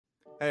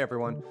Hey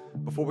everyone.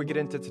 Before we get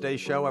into today's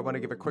show, I want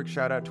to give a quick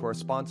shout out to our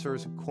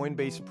sponsors,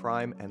 Coinbase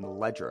Prime and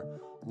Ledger.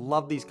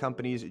 Love these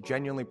companies,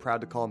 genuinely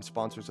proud to call them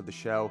sponsors of the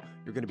show.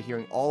 You're going to be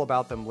hearing all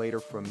about them later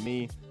from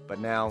me, but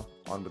now,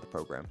 on with the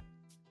program.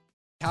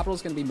 Capital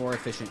is going to be more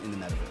efficient in the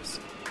metaverse.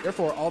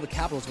 Therefore, all the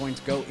capital is going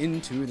to go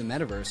into the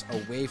metaverse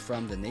away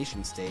from the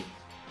nation state,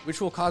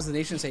 which will cause the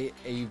nation state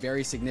a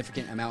very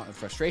significant amount of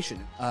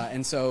frustration.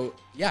 And so,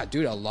 yeah,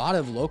 dude, a lot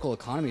of local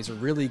economies are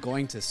really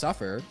going to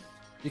suffer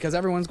because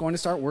everyone's going to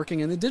start working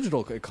in the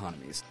digital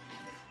economies.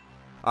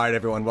 All right,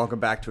 everyone,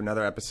 welcome back to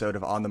another episode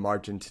of On the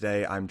Margin.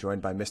 Today, I'm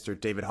joined by Mr.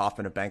 David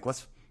Hoffman of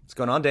Bankless. What's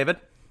going on, David?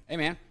 Hey,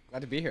 man.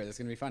 Glad to be here. This is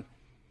going to be fun.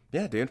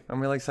 Yeah, dude.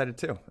 I'm really excited,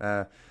 too.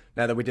 Now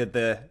that we did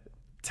the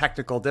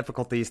technical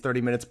difficulties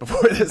 30 minutes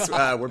before this,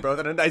 we're both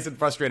in a nice and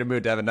frustrated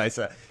mood to have a nice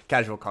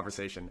casual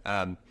conversation.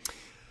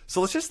 So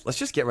let's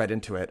just get right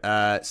into it.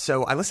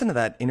 So I listened to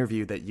that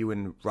interview that you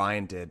and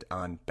Ryan did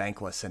on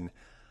Bankless, and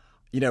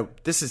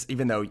this is,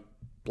 even though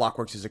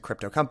Blockworks is a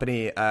crypto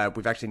company,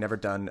 we've actually never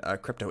done a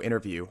crypto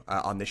interview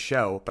on this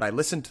show, but I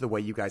listened to the way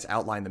you guys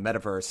outlined the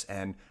metaverse,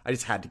 and I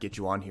just had to get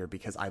you on here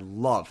because I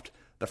loved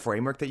the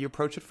framework that you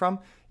approach it from.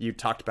 You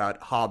talked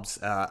about Hobbes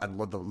and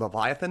the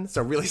Leviathan,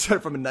 so really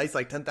started from a nice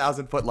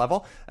 10,000 foot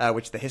level,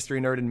 which the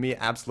history nerd in me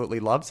absolutely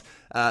loves.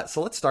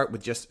 So let's start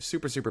with just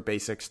super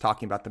basics,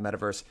 talking about the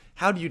metaverse.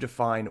 How do you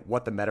define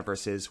what the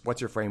metaverse is?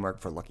 What's your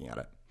framework for looking at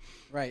it?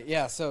 Right,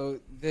 yeah,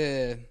 so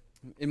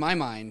in my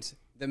mind,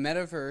 the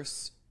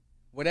metaverse,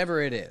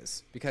 whatever it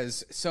is,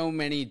 because so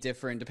many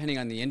different, depending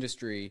on the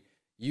industry,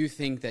 you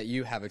think that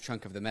you have a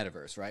chunk of the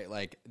metaverse, right?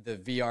 Like the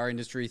VR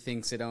industry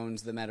thinks it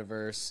owns the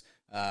metaverse.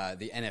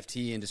 The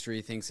NFT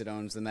industry thinks it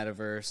owns the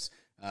metaverse.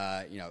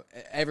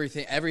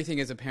 Everything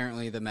is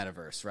apparently the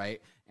metaverse,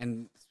 right?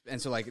 And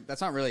so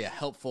that's not really a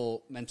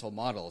helpful mental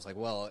model. It's like,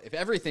 well, if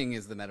everything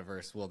is the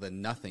metaverse, well,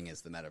 then nothing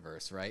is the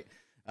metaverse, right?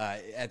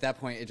 At that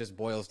point, it just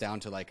boils down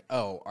to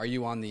oh, are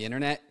you on the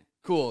internet?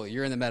 Cool,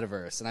 you're in the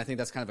metaverse. And I think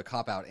that's kind of a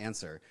cop-out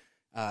answer.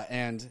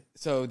 And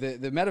so the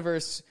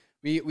metaverse,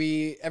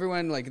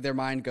 everyone, their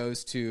mind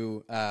goes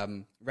to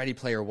Ready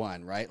Player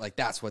One, right?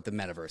 That's what the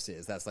metaverse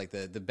is. That's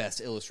the best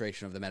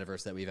illustration of the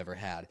metaverse that we've ever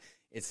had.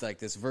 It's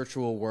this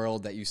virtual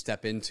world that you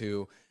step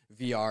into.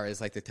 VR is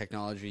the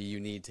technology you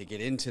need to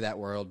get into that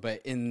world.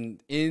 But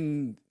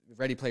in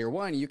Ready Player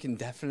One, you can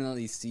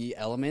definitely see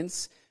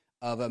elements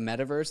of a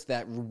metaverse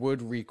that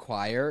would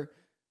require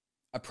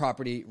a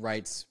property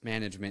rights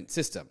management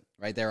system,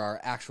 right? There are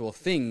actual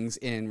things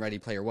in Ready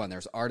Player One.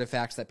 There's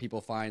artifacts that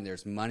people find.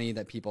 There's money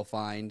that people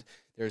find.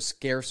 There's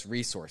scarce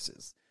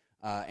resources.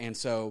 And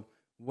so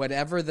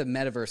whatever the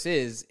metaverse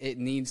is, it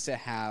needs to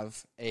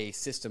have a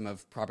system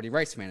of property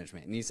rights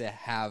management. It needs to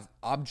have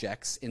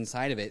objects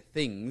inside of it,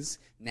 things,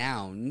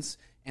 nouns,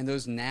 and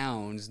those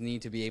nouns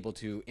need to be able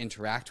to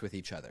interact with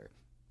each other.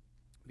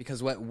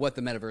 Because what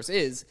the metaverse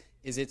is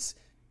it's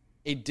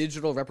a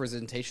digital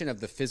representation of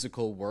the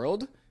physical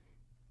world,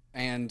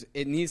 and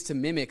it needs to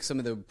mimic some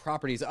of the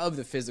properties of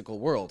the physical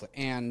world.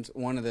 And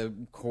one of the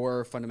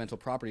core fundamental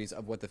properties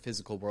of what the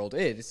physical world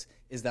is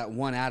that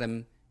one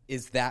atom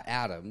is that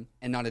atom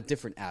and not a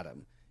different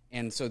atom.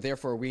 And so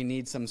therefore we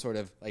need some sort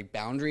of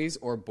boundaries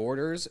or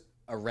borders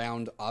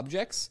around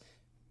objects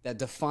that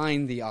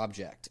define the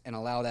object and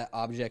allow that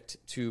object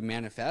to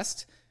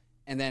manifest,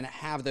 and then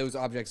have those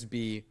objects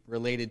be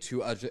related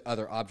to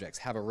other objects,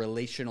 have a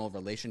relational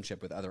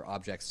relationship with other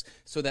objects,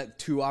 so that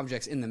two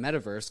objects in the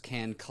metaverse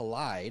can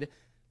collide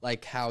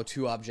like how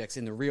two objects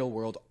in the real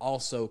world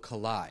also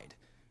collide.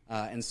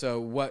 And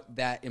so what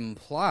that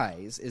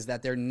implies is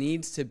that there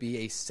needs to be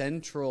a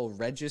central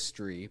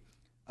registry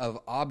of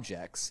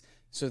objects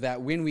so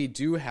that when we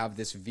do have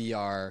this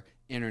VR,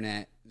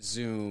 internet,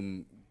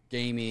 Zoom,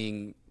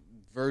 gaming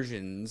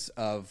versions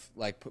of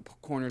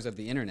corners of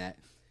the internet,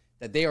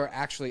 that they are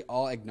actually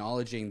all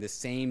acknowledging the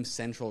same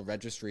central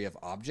registry of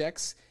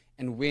objects.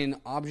 And when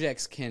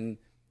objects can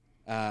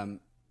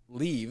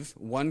leave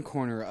one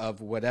corner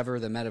of whatever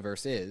the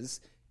metaverse is,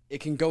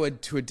 it can go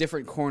to a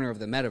different corner of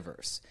the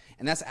metaverse.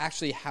 And that's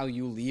actually how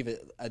you leave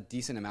a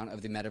decent amount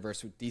of the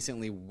metaverse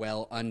decently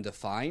well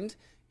undefined,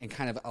 and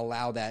kind of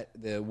allow that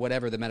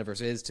whatever the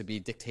metaverse is to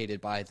be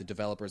dictated by the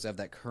developers of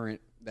that corner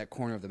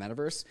of the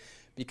metaverse.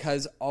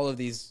 Because all of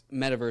these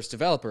metaverse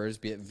developers,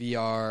 be it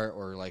VR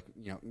or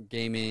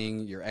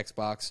gaming, your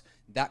Xbox,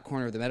 that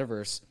corner of the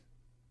metaverse,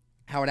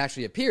 how it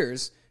actually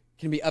appears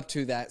can be up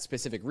to that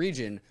specific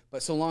region,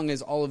 but so long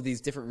as all of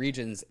these different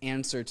regions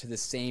answer to the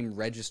same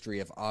registry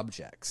of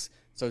objects.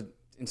 So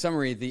in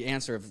summary, the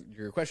answer of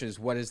your question is,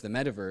 what is the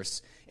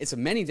metaverse? It's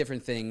many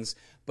different things,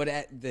 but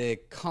at the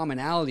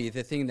commonality,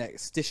 the thing that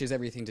stitches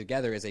everything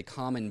together is a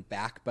common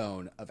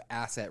backbone of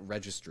asset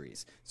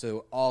registries.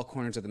 So all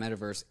corners of the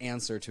metaverse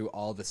answer to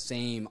all the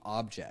same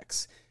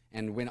objects.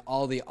 And when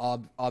all the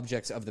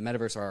objects of the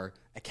metaverse are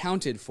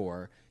accounted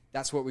for,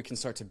 that's what we can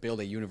start to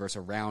build a universe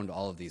around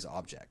all of these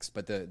objects.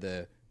 But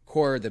the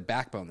core, the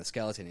backbone, the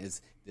skeleton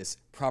is this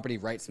property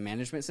rights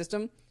management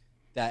system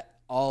that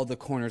all the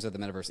corners of the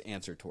metaverse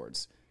answer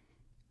towards.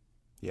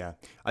 Yeah,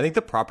 I think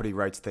the property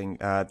rights thing,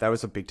 that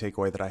was a big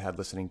takeaway that I had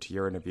listening to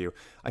your interview.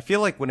 I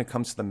feel like when it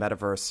comes to the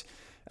metaverse,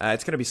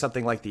 it's going to be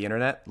something like the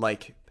internet.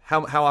 Like,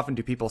 how often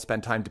do people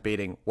spend time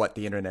debating what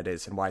the internet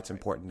is and why it's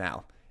important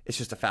now? It's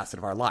just a facet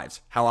of our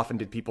lives. How often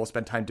did people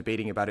spend time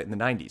debating about it in the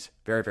 90s?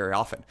 Very, very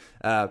often.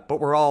 But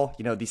we're all,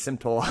 these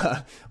simple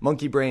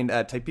monkey brain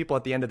type people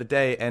at the end of the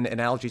day, and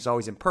analogy is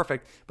always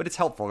imperfect, but it's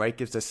helpful, right? It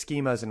gives us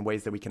schemas and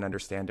ways that we can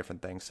understand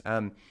different things.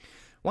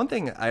 One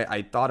thing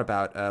I thought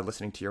about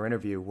listening to your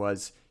interview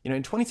was, in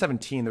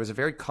 2017, there was a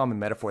very common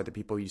metaphor that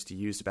people used to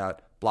use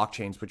about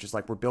blockchains, which is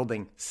like we're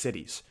building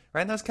cities,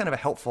 right? And that was kind of a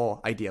helpful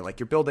idea. Like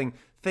you're building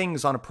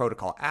things on a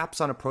protocol.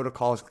 Apps on a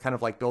protocol is kind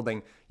of like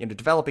building,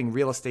 developing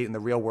real estate in the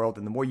real world.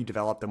 And the more you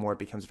develop, the more it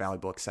becomes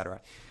valuable, et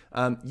cetera.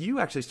 You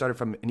actually started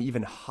from an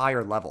even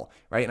higher level,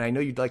 right? And I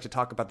know you'd like to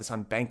talk about this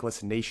on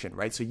Bankless Nation,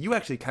 right? So you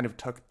actually kind of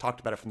talked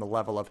about it from the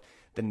level of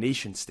the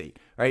nation state,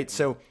 right?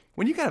 So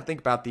when you kind of think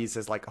about these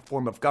as like a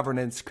form of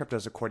governance, crypto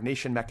as a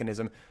coordination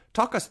mechanism,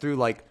 talk us through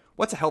like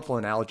what's a helpful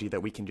analogy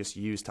that we can just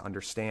use to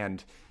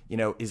understand,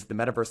 is the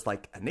metaverse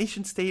like a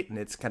nation state and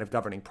it's kind of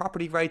governing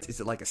property rights? Is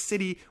it like a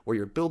city where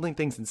you're building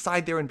things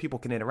inside there and people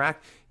can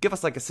interact? Give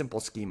us like a simple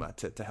schema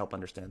to help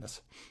understand this.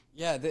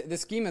 Yeah, the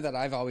schema that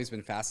I've always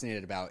been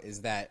fascinated about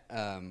is that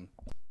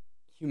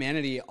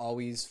humanity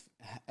always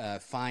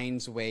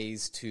finds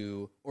ways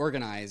to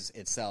organize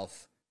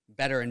itself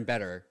better and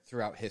better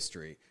throughout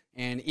history.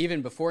 And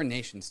even before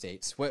nation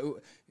states,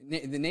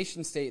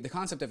 the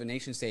concept of a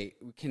nation state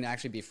can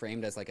actually be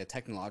framed as like a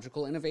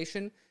technological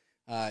innovation.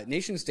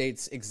 Nation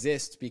states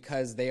exist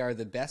because they are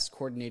the best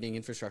coordinating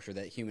infrastructure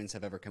that humans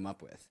have ever come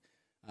up with.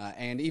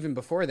 And even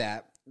before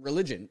that,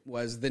 religion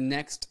was the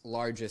next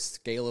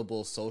largest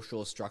scalable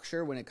social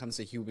structure when it comes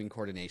to human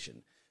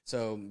coordination.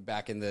 So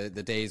back in the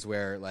days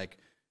where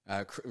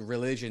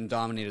religion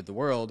dominated the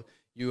world,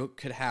 you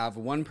could have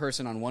one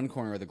person on one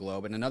corner of the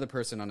globe and another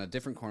person on a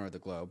different corner of the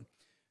globe.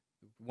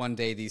 One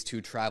day these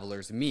two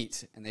travelers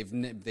meet,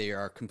 and they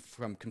are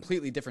from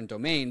completely different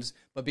domains,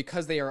 but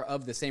because they are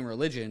of the same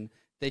religion,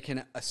 they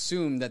can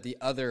assume that the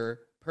other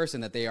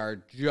person that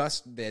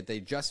they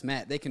just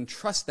met, they can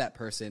trust that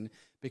person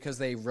because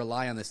they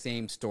rely on the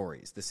same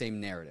stories, the same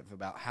narrative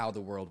about how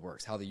the world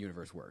works, how the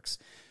universe works.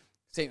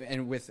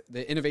 And with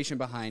the innovation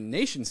behind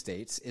nation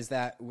states is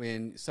that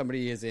when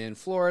somebody is in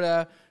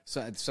Florida,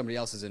 somebody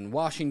else is in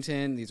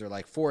Washington, these are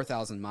like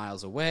 4,000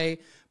 miles away,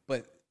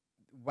 but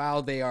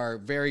while they are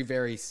very,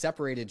 very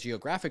separated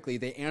geographically,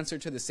 they answer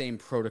to the same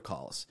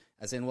protocols.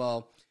 As in,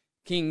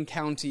 King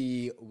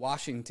County,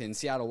 Washington,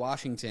 Seattle,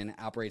 Washington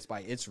operates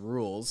by its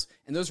rules,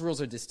 and those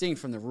rules are distinct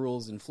from the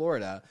rules in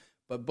Florida.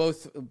 But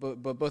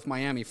both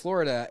Miami,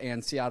 Florida,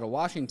 and Seattle,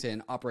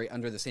 Washington operate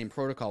under the same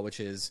protocol,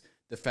 which is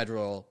the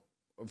federal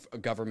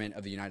government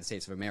of the United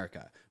States of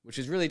America, which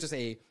is really just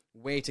a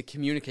way to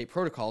communicate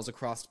protocols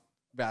across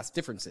vast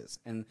differences.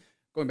 And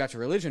going back to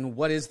religion,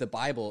 what is the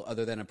Bible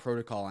other than a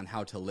protocol on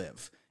how to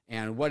live?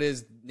 And what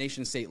is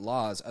nation-state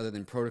laws other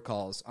than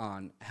protocols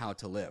on how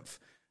to live?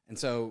 And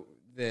so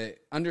the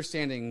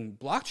understanding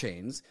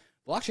blockchains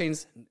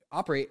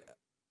operate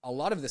a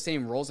lot of the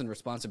same roles and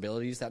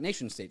responsibilities that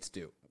nation-states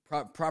do.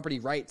 Property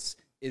rights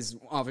is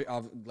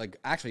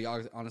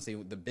honestly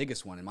the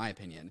biggest one in my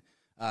opinion.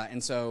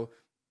 And so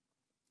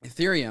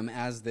Ethereum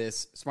as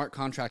this smart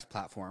contract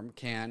platform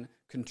can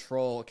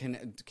outsource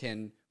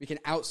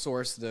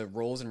the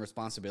roles and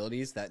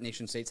responsibilities that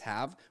nation states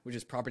have, which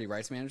is property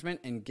rights management,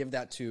 and give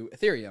that to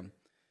Ethereum.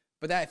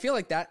 But I feel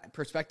like that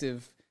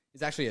perspective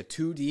is actually a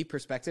 2D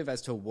perspective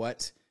as to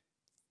what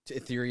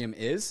Ethereum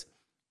is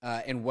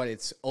and what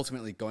it's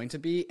ultimately going to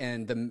be.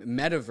 And the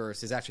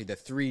metaverse is actually the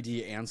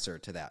 3D answer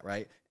to that,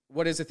 right?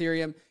 What is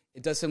Ethereum?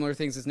 It does similar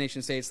things as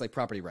nation states like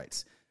property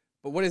rights.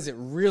 But what is it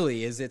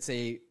really is it's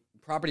a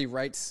property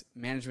rights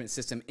management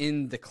system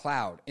in the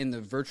cloud, in the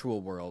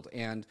virtual world.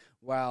 And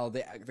while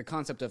the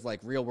concept of like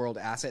real world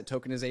asset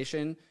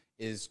tokenization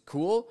is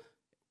cool,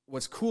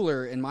 what's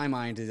cooler in my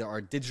mind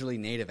are digitally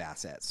native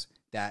assets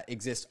that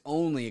exist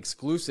only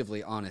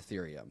exclusively on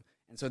Ethereum.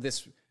 And so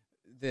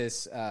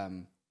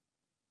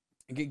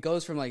it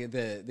goes from like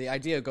the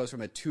idea goes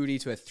from a 2D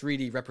to a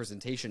 3D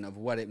representation of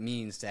what it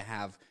means to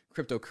have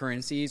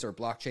cryptocurrencies or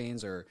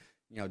blockchains or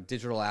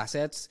digital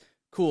assets.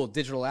 Cool,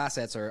 digital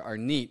assets are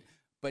neat.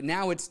 But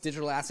now it's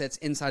digital assets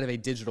inside of a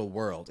digital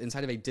world,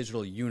 inside of a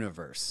digital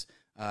universe.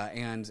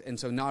 And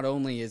so not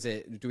only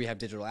do we have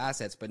digital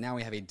assets, but now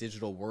we have a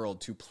digital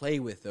world to play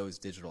with those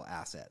digital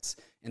assets.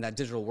 And that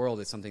digital world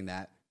is something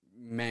that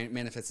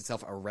manifests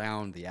itself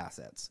around the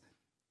assets.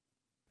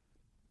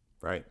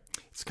 Right.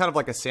 It's kind of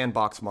like a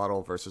sandbox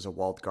model versus a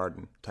walled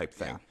garden type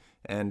thing.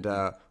 Yeah. And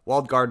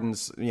walled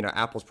gardens,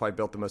 Apple's probably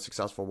built the most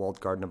successful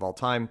walled garden of all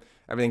time.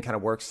 Everything kind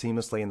of works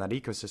seamlessly in that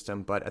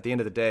ecosystem. But at the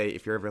end of the day,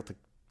 if you're able to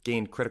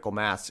gain critical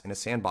mass in a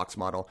sandbox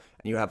model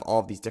and you have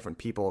all of these different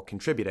people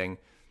contributing,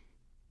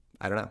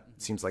 I don't know.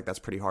 It seems like that's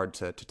pretty hard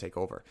to take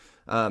over.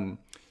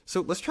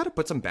 So let's try to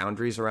put some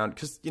boundaries around,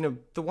 because,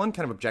 the one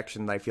kind of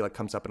objection that I feel like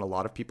comes up in a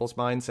lot of people's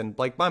minds, and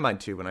like my mind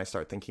too, when I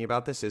start thinking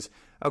about this is,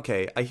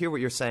 okay, I hear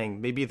what you're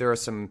saying. Maybe there are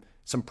some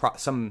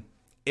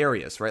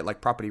areas, right,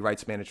 like property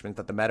rights management,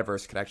 that the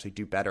metaverse could actually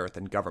do better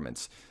than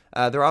governments.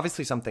 There are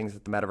obviously some things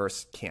that the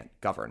metaverse can't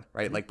govern,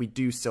 right? Like we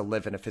do still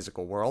live in a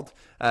physical world.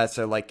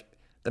 So like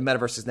the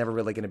metaverse is never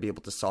really going to be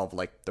able to solve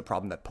like the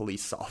problem that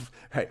police solve,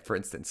 right? For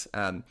instance.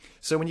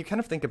 So when you kind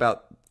of think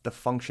about the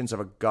functions of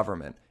a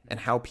government and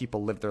how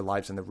people live their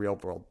lives in the real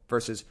world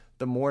versus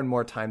the more and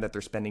more time that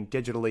they're spending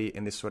digitally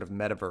in this sort of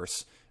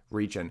metaverse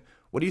region,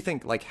 what do you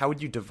think, like, how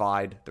would you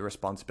divide the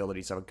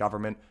responsibilities of a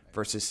government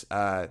versus,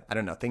 I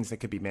don't know, things that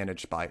could be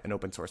managed by an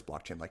open source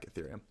blockchain like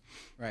Ethereum?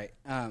 Right.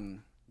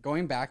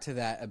 Going back to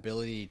that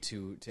ability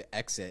to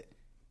exit,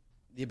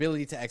 the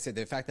ability to exit,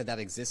 the fact that that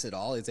exists at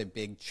all is a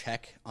big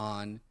check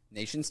on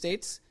nation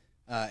states.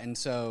 And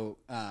so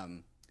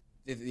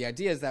the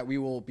idea is that we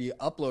will be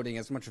uploading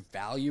as much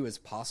value as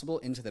possible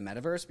into the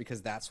metaverse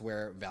because that's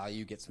where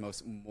value gets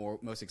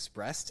most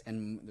expressed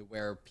and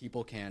where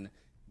people can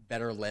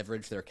better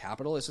leverage their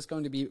capital. It's just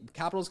going to be,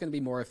 capital is going to be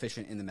more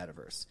efficient in the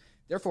metaverse.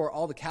 Therefore,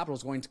 all the capital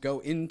is going to go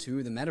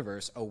into the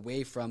metaverse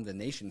away from the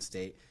nation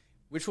state,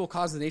 which will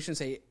cause the nation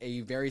state a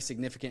very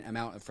significant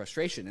amount of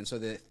frustration. And so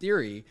the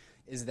theory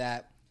is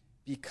that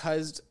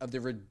because of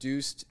the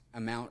reduced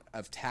amount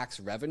of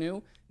tax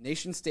revenue,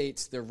 nation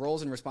states, their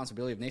roles and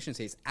responsibility of nation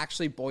states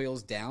actually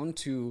boils down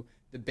to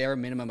the bare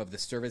minimum of the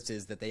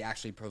services that they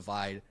actually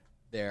provide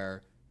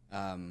their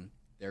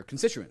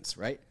constituents,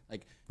 right?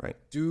 Like, right.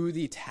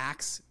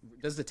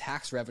 Does the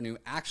tax revenue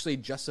actually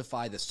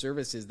justify the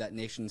services that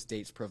nation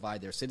states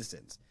provide their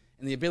citizens?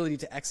 And the ability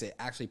to exit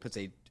actually puts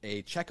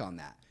a check on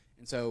that.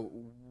 And so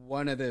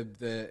one of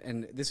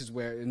and this is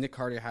where Nick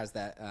Carter has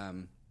that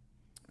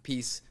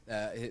piece,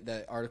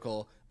 the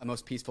article, A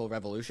Most Peaceful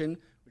Revolution,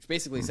 which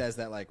basically says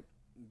that like,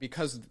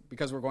 because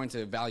we're going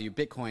to value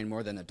Bitcoin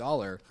more than a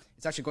dollar,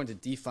 it's actually going to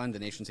defund the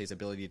nation state's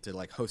ability to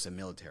like host a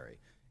military.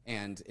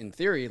 And in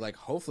theory, like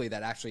hopefully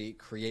that actually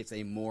creates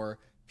a more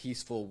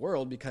peaceful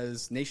world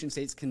because nation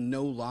states can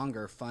no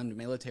longer fund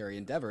military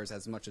endeavors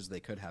as much as they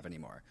could have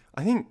anymore.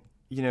 I think,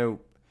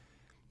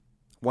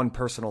 one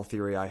personal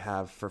theory I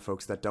have for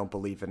folks that don't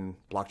believe in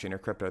blockchain or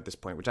crypto at this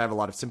point, which I have a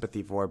lot of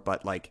sympathy for,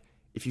 but like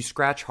if you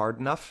scratch hard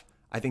enough,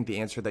 I think the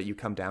answer that you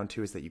come down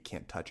to is that you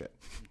can't touch it.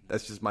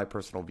 That's just my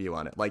personal view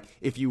on it. Like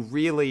if you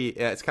really,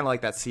 it's kind of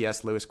like that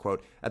C.S. Lewis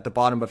quote, at the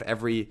bottom of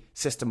every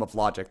system of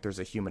logic, there's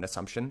a human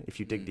assumption if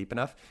you dig deep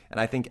enough. And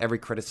I think every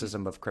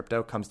criticism of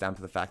crypto comes down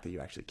to the fact that you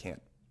actually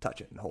can't touch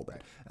it and hold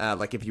it.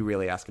 Like if you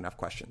really ask enough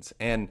questions.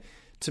 And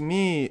to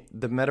me,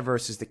 the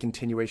metaverse is the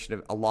continuation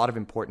of a lot of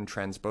important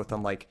trends, both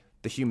on like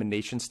the human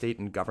nation state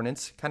and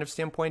governance kind of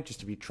standpoint,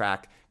 just if you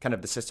track kind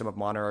of the system of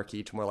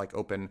monarchy to more like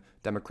open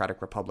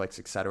democratic republics,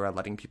 et cetera,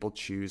 letting people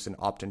choose and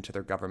opt into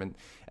their government.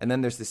 And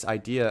then there's this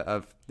idea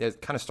of,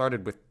 it kind of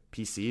started with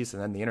PCs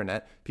and then the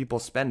internet, people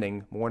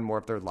spending more and more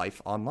of their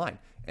life online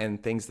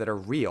and things that are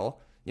real.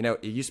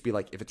 It used to be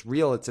like, if it's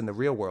real, it's in the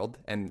real world.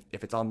 And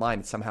if it's online,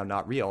 it's somehow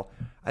not real.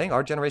 I think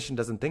our generation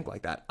doesn't think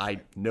like that.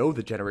 I know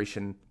the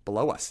generation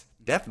below us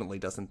definitely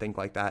doesn't think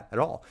like that at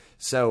all.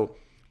 So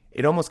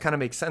it almost kind of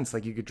makes sense.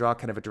 Like you could draw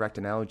kind of a direct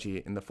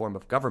analogy in the form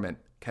of government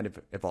kind of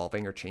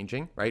evolving or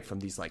changing, right? From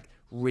these like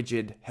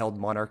rigid held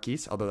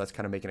monarchies, although that's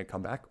kind of making a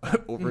comeback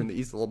over in the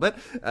East a little bit.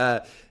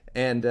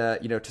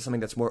 To something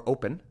that's more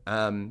open,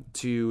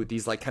 to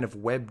these like kind of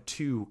Web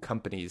 2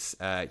 companies,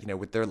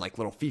 with their like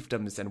little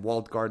fiefdoms and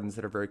walled gardens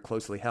that are very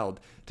closely held,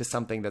 to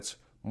something that's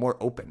more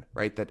open,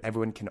 right? That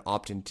everyone can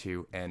opt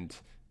into and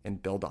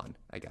build on,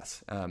 I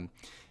guess.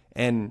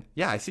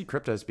 I see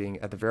crypto as being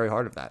at the very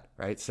heart of that,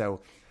 right?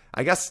 So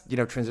I guess,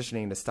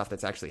 transitioning to stuff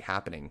that's actually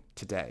happening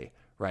today,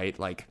 right?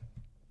 Like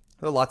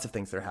there are lots of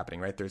things that are happening,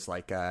 right? There's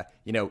like,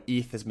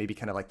 ETH is maybe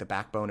kind of like the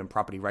backbone and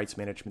property rights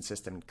management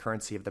system and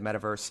currency of the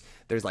metaverse.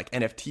 There's like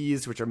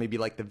NFTs, which are maybe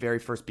like the very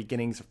first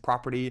beginnings of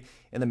property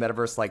in the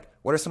metaverse. Like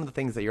what are some of the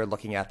things that you're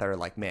looking at that are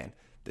like, man,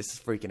 this is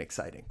freaking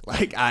exciting.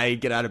 Like I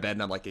get out of bed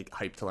and I'm like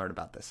hyped to learn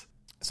about this.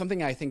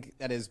 Something I think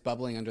that is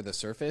bubbling under the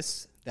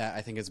surface that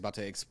I think is about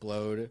to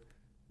explode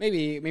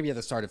maybe at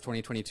the start of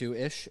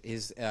 2022-ish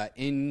is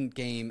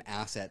in-game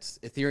assets,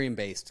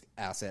 Ethereum-based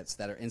assets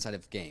that are inside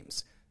of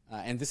games.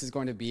 And this is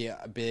going to be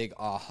a big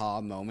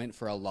aha moment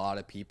for a lot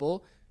of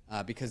people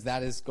because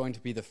that is going to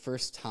be the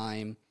first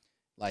time,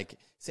 like,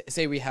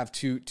 say we have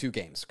two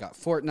games. We've got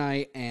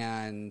Fortnite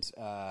and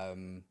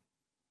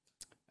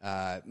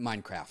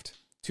Minecraft,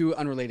 two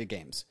unrelated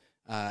games.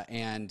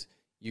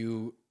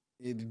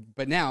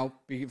 But now,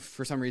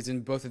 for some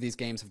reason, both of these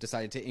games have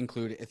decided to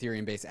include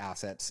Ethereum-based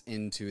assets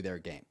into their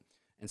game.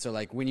 And so,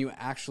 like, when you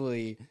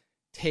actually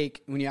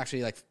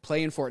like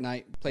play in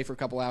Fortnite, play for a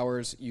couple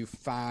hours, you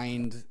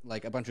find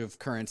like a bunch of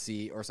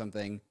currency or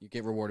something, you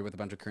get rewarded with a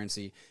bunch of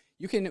currency.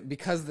 You can,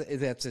 because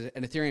that's an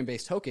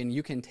Ethereum-based token,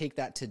 you can take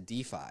that to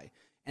DeFi.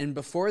 And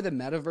before the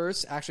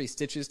metaverse actually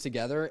stitches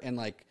together and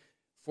like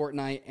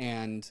Fortnite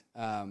and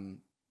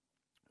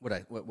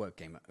what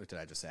game did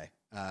I just say?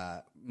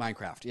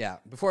 Minecraft, yeah.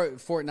 Before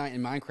Fortnite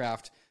and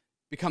Minecraft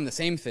become the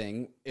same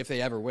thing, if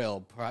they ever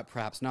will,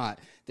 perhaps not,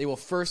 they will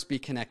first be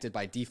connected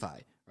by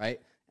DeFi, right?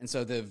 And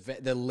so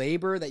the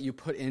labor that you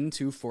put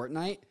into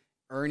Fortnite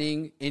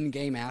earning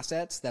in-game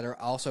assets that are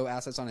also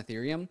assets on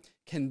Ethereum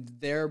can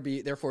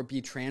therefore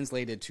be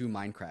translated to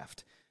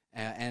Minecraft.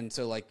 And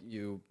so like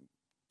you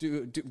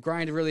do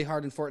grind really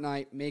hard in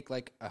Fortnite, make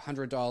like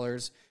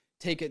 $100,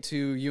 take it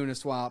to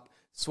Uniswap,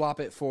 swap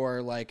it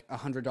for like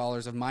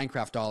 $100 of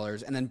Minecraft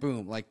dollars, and then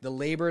boom, like the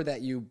labor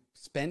that you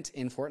spent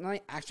in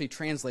Fortnite actually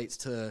translates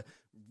to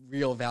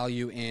real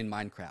value in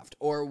Minecraft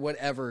or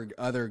whatever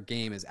other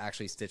game is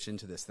actually stitched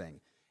into this thing.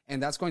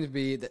 And that's going to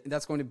be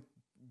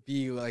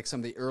like some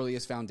of the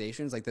earliest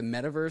foundations. Like the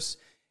metaverse,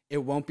 it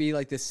won't be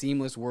like this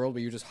seamless world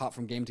where you just hop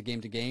from game to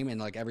game to game and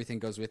like everything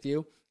goes with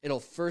you. It'll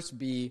first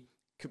be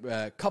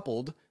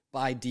coupled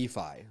by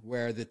DeFi,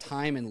 where the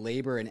time and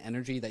labor and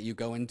energy that you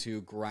go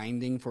into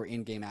grinding for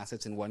in-game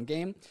assets in one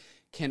game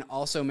can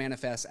also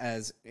manifest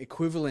as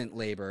equivalent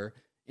labor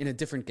in a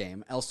different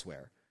game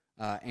elsewhere.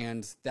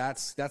 And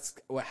that's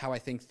how I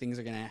think things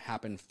are going to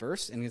happen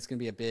first, and it's going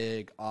to be a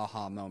big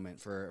aha moment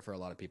for a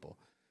lot of people.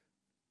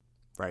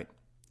 Right.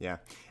 Yeah.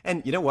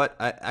 And you know what?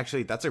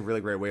 Actually, that's a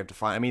really great way of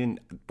defining. I mean,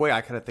 boy, I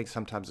kind of think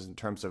sometimes in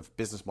terms of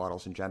business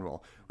models in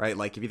general, right?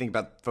 Like if you think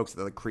about folks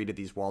that like created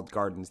these walled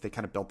gardens, they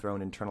kind of built their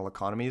own internal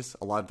economies.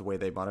 A lot of the way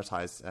they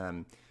monetized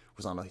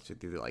was on like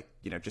through like,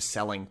 you know, just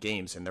selling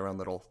games in their own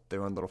little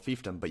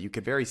fiefdom. But you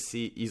could very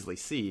easily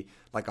see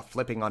like a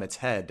flipping on its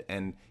head.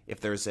 And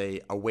if there's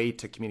a way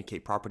to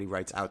communicate property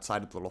rights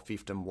outside of the little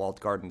fiefdom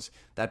walled gardens,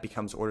 that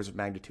becomes orders of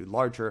magnitude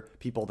larger.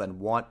 People then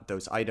want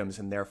those items,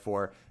 and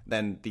therefore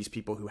then these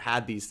people who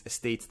had these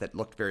estates that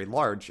looked very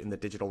large in the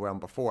digital realm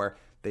before,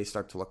 they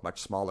start to look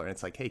much smaller. And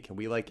it's like, hey, can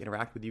we like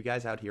interact with you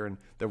guys out here in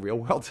the real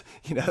world?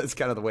 You know, it's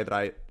kind of the way that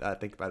I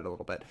think about it a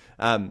little bit.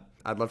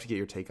 I'd love to get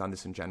your take on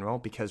this in general,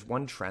 because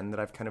one trend that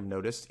I've kind of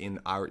noticed in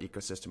our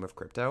ecosystem of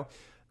crypto,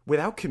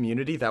 without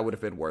community, that would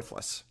have been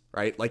worthless,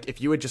 right? Like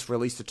if you had just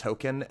released a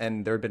token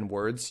and there had been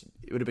words,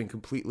 it would have been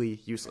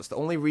completely useless. The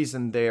only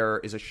reason there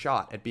is a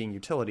shot at being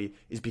utility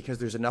is because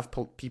there's enough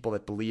people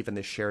that believe in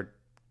this shared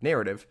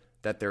narrative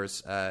that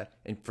there's,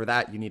 and for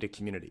that you need a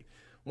community.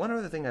 One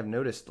other thing I've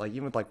noticed, like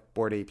even with like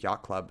Bored Ape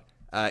Yacht Club,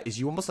 is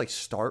you almost like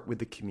start with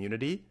the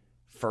community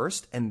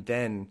first and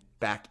then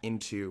back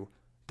into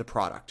the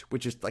product,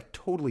 which is like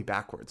totally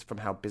backwards from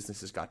how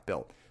businesses got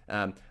built.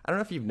 I don't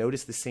know if you've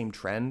noticed the same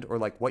trend, or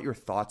like what your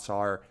thoughts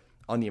are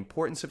on the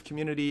importance of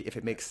community, if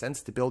it makes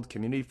sense to build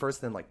community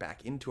first, then like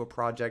back into a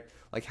project.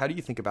 Like, how do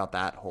you think about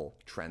that whole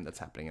trend that's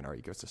happening in our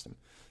ecosystem?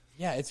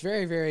 Yeah, it's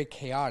very, very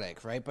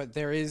chaotic, right? But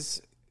there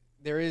is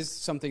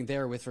something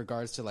there with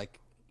regards to like,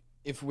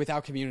 if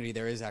without community,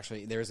 there isn't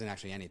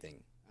actually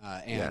anything.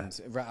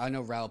 I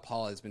know Raoul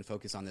Paul has been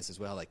focused on this as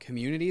well. Like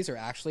communities are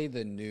actually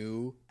the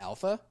new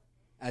alpha,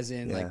 as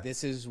in like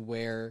this is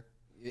where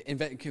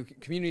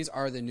communities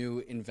are the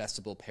new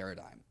investable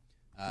paradigm.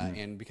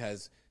 And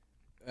because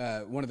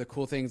one of the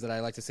cool things that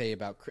I like to say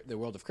about the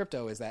world of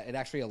crypto is that it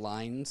actually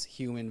aligns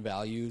human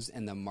values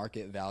and the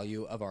market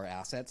value of our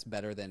assets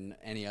better than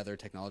any other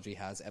technology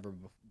has ever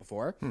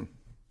before.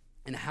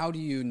 And how do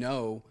you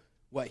know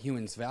what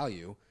humans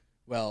value?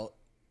 Well,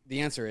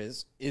 the answer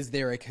is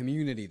there a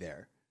community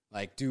there?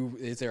 Like,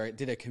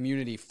 did a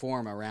community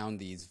form around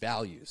these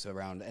values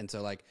and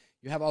so like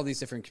you have all these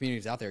different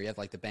communities out there. You have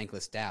like the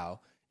Bankless DAO,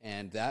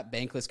 and that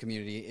Bankless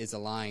community is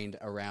aligned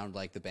around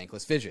like the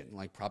Bankless vision,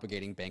 like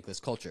propagating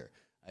Bankless culture.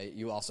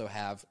 You also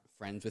have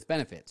Friends with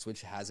Benefits,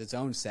 which has its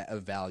own set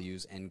of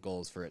values and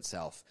goals for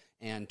itself.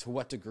 And to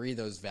what degree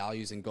those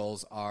values and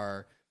goals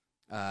are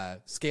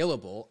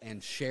scalable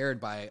and shared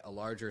by a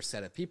larger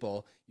set of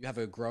people, you have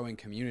a growing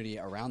community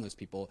around those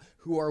people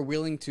who are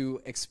willing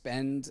to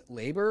expend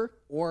labor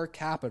or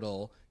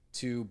capital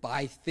to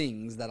buy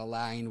things that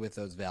align with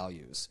those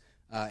values.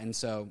 And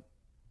so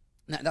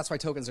that's why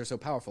tokens are so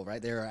powerful,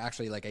 right? They're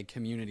actually like a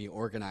community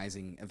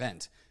organizing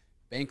event.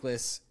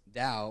 Bankless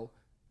DAO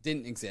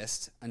didn't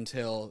exist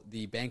until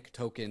the bank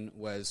token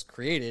was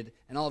created,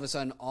 and all of a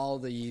sudden all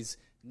these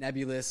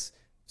nebulous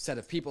set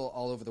of people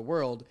all over the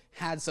world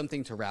had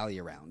something to rally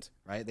around,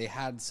 right? They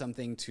had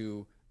something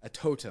a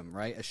totem,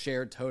 right? A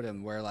shared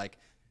totem where like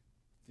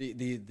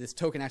this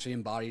token actually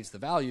embodies the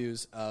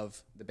values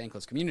of the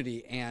Bankless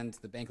community, and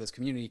the Bankless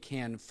community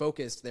can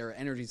focus their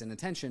energies and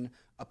attention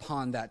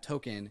upon that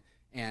token,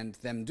 and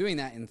them doing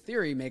that in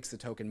theory makes the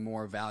token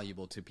more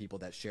valuable to people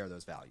that share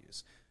those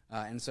values.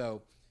 And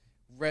so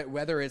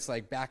whether it's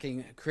like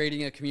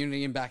creating a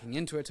community and backing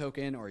into a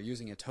token, or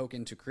using a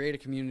token to create a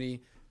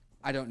community,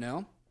 I don't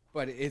know.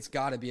 But there's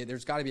got to be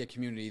a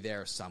community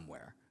there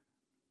somewhere.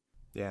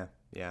 Yeah.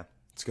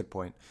 It's a good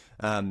point.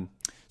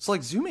 So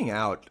like zooming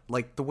out,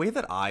 like the way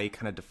that I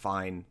kind of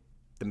define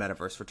the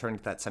metaverse, returning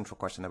to that central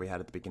question that we had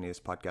at the beginning of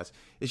this podcast,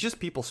 is just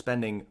people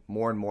spending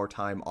more and more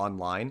time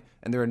online,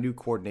 and there are new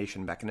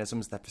coordination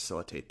mechanisms that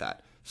facilitate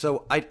that.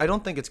 So I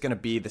don't think it's going to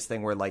be this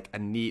thing where like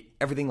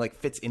everything like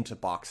fits into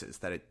boxes,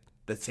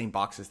 the same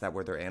boxes that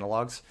were their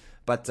analogs.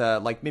 but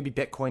like maybe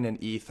Bitcoin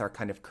and ETH are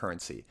kind of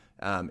currency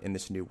in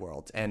this new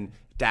world. And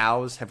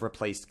DAOs have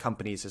replaced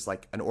companies as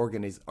like an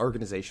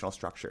organizational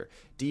structure.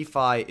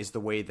 DeFi is the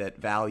way that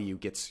value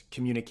gets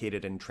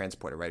communicated and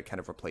transported, right? It kind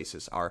of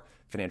replaces our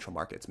financial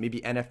markets. Maybe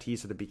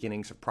NFTs are the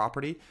beginnings of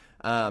property,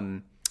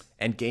 and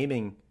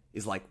gaming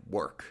is like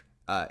work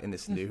in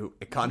this new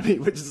economy,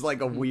 which is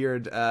like a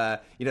weird,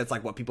 it's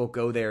like what people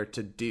go there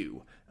to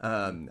do.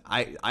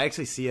 I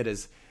actually see it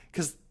as,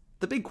 because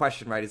the big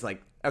question, right, is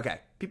like,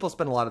 okay, people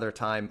spend a lot of their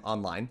time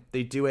online.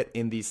 They do it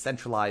in these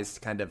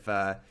centralized kind of,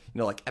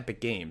 like Epic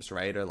Games,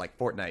 right? Or like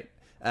Fortnite.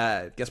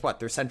 Guess what?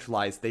 They're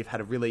centralized. They've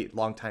had a really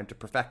long time to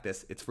perfect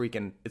this. It's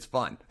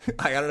fun.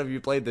 I don't know if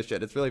you played this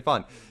shit. It's really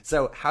fun.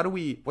 So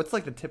what's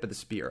like the tip of the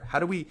spear? How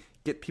do we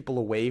get people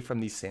away from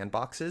these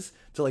sandboxes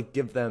to like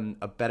give them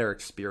a better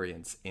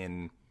experience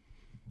in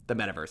the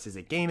metaverse? Is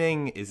it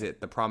gaming? Is it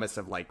the promise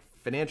of like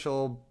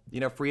financial,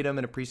 freedom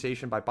and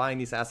appreciation by buying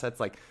these assets?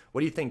 Like,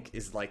 what do you think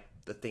is like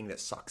the thing that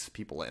sucks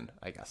people in,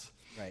 I guess?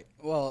 Right.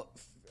 Well,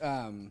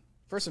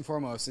 first and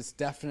foremost, it's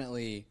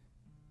definitely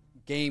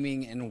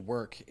gaming and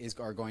work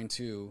are going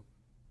to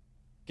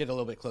get a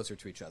little bit closer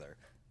to each other.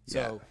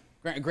 So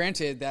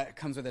granted, that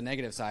comes with a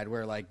negative side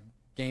where like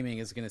gaming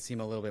is going to seem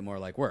a little bit more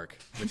like work,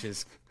 which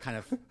is kind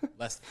of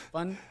less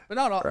fun, but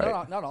not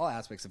all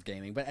aspects of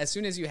gaming. But as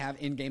soon as you have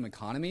in-game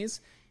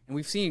economies, and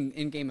we've seen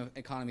in-game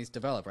economies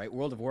develop, right?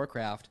 World of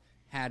Warcraft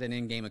had an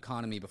in-game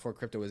economy before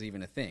crypto was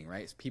even a thing,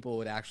 right? So people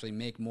would actually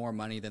make more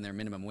money than their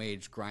minimum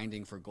wage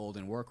grinding for gold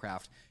in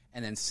Warcraft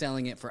and then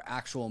selling it for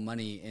actual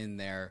money in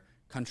their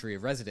country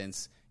of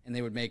residence, and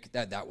they would make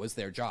that was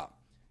their job.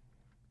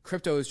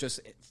 Crypto is just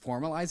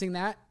formalizing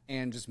that,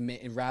 and just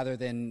rather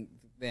than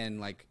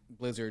like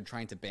Blizzard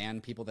trying to ban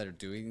people that are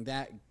doing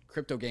that,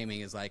 crypto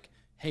gaming is like,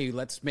 hey,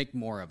 let's make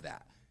more of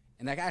that.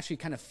 And that actually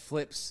kind of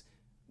flips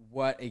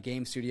what a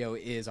game studio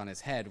is on its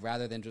head,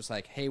 rather than just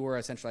like, hey, we're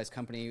a centralized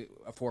company,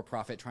 a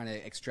for-profit trying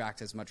to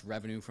extract as much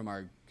revenue from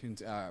our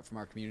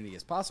community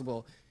as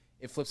possible.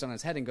 It flips on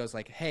its head and goes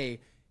like, hey,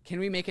 can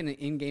we make an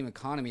in-game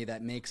economy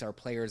that makes our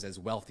players as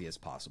wealthy as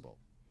possible?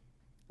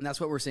 And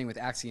that's what we're seeing with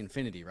Axie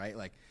Infinity, right?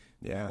 Like,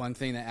 one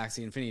thing that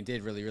Axie Infinity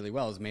did really, really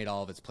well is made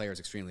all of its players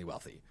extremely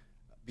wealthy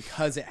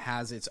because it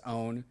has its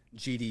own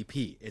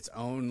GDP, it's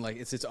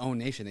its own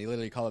nation. They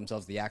literally call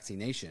themselves the Axie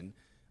Nation.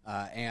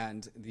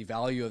 And the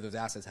value of those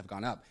assets have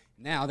gone up.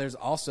 Now there's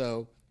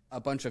also a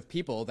bunch of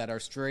people that are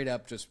straight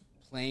up just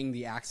playing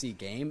the Axie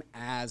game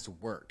as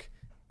work.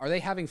 Are they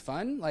having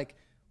fun? Like,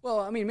 well,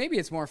 I mean, maybe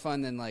it's more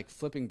fun than like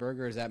flipping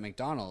burgers at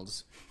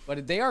McDonald's,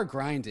 but they are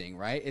grinding,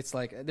 right? It's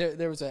like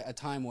there was a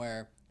time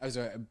where I was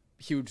a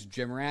huge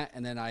gym rat,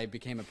 and then I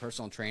became a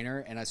personal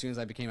trainer. And as soon as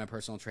I became a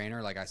personal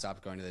trainer, like I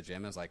stopped going to the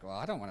gym. I was like, well,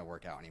 I don't want to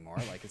work out anymore.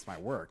 Like, it's my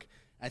work.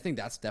 I think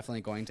that's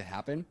definitely going to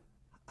happen.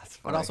 That's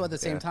funny. But also at the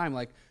same time,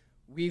 like,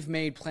 we've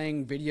made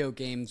playing video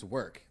games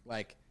work.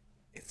 Like,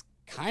 it's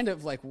kind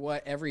of like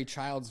what every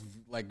child's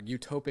like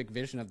utopic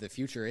vision of the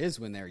future is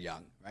when they're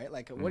young, right?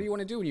 Like, what do you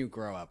want to do when you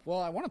grow up?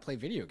 Well, I want to play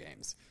video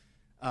games.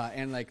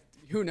 And like,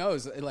 who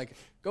knows? Like,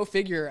 go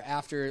figure,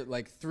 after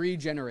like 3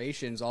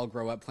 generations all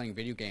grow up playing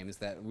video games,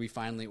 that we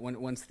finally,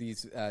 once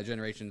these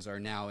generations are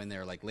now in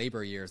their like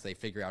labor years, they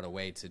figure out a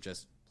way to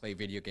just play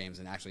video games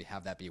and actually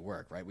have that be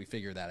work, right? We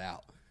figure that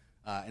out.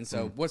 And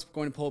so what's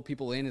going to pull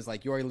people in is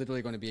like, you're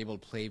literally going to be able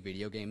to play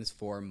video games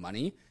for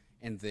money,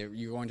 and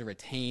you're going to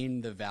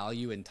retain the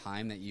value and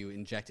time that you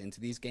inject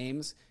into these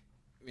games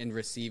and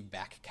receive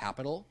back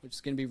capital, which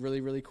is going to be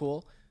really, really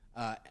cool.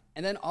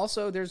 And then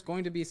also there's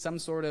going to be some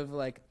sort of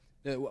like,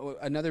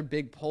 another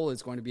big pull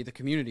is going to be the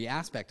community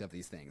aspect of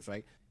these things,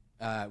 right?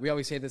 We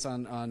always say this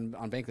on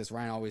Bankless.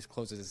 Ryan always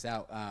closes this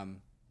out.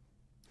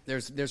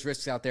 There's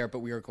risks out there, but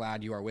we are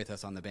glad you are with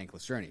us on the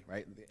Bankless journey,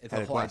 right? It's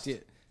the whole idea.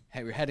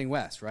 Hey, we're heading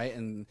west, right?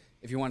 And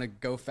if you want to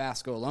go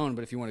fast, go alone.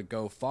 But if you want to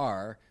go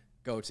far,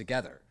 go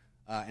together.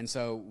 And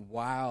so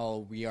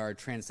while we are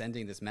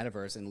transcending this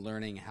metaverse and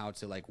learning how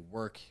to like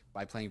work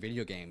by playing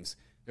video games,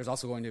 there's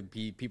also going to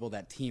be people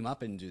that team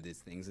up and do these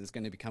things. It's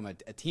going to become a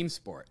team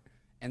sport.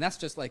 And that's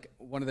just like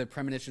one of the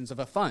premonitions of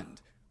a fund,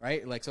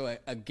 right? Like, so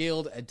a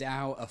guild, a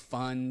DAO, a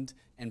fund,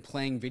 and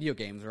playing video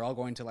games are all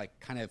going to like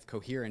kind of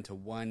cohere into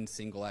one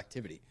single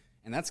activity.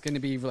 And that's going to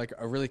be like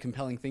a really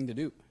compelling thing to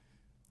do.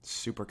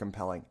 Super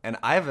compelling. And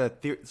I have a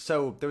theory.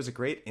 So there was a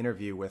great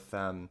interview with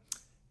I'm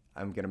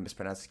gonna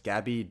mispronounce,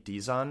 Gabby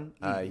Dizon.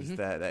 He's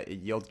the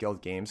Yield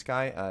Guild Games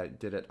guy.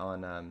 Did it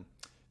on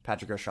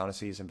Patrick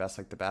O'Shaughnessy's Invest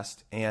Like the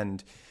Best,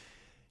 and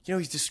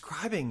he's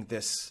describing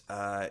this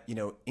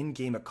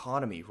in-game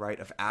economy, right,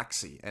 of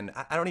Axie. And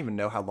I don't even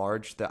know how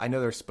large I know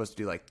they're supposed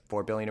to do like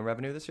 $4 billion in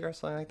revenue this year or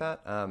something like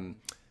that.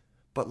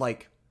 But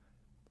like,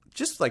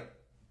 just like,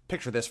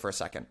 picture this for a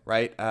second,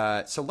 right?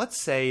 So let's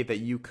say that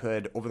you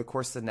could, over the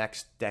course of the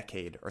next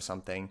decade or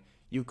something,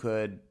 you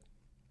could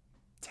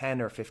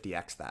 10 or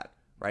 50x that,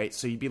 right?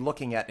 So you'd be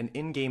looking at an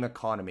in-game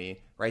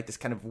economy, right? This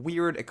kind of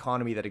weird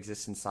economy that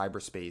exists in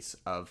cyberspace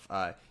of,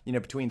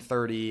 between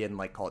 30 and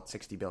like, call it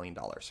 $60 billion.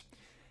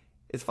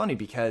 It's funny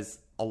because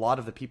a lot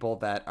of the people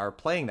that are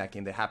playing that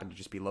game, they happen to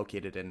just be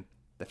located in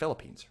the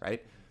Philippines,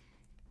 right?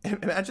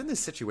 Imagine this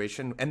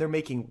situation, and they're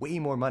making way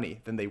more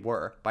money than they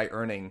were by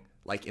earning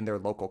like in their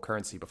local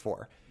currency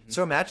before.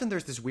 So imagine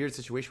there's this weird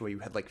situation where you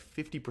had like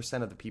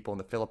 50% of the people in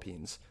the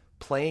Philippines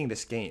playing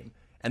this game,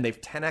 and they've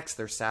 10x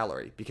their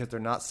salary because they're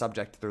not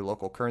subject to their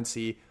local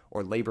currency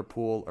or labor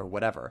pool or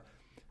whatever.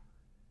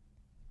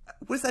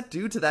 What does that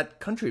do to that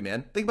country,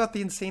 man? Think about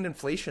the insane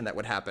inflation that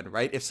would happen,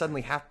 right? If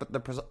suddenly half the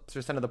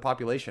percent of the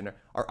population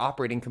are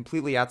operating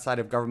completely outside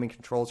of government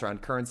controls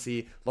around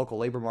currency, local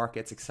labor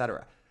markets,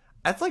 etc.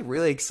 That's like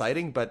really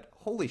exciting, but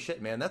holy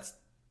shit, man, that's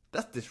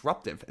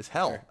disruptive as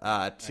hell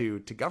to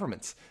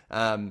governments.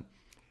 I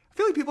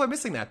feel like people are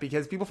missing that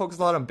because people focus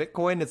a lot on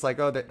Bitcoin. It's like,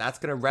 oh, that's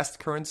going to wrest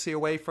currency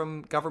away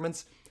from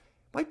governments.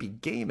 It might be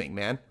gaming,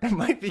 man. It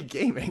might be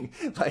gaming.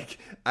 Like,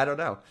 I don't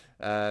know.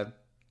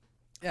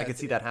 I could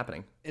see that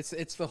happening.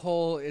 It's the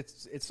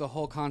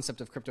whole concept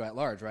of crypto at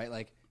large, right?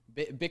 Like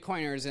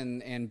Bitcoiners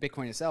and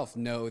Bitcoin itself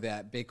know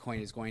that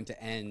Bitcoin is going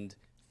to end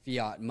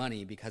fiat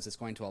money because it's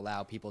going to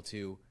allow people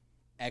to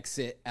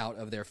exit out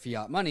of their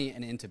fiat money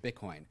and into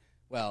Bitcoin.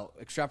 Well,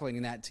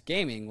 extrapolating that to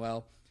gaming,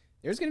 well,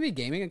 there's going to be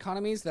gaming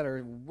economies that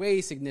are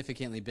way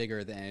significantly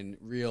bigger than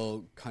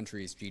real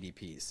countries'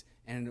 GDPs.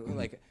 And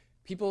like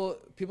people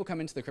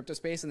come into the crypto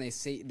space and they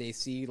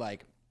see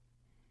like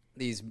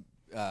these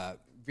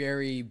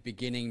very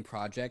beginning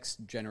projects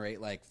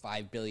generate like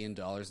 $5 billion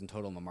in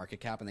total in the market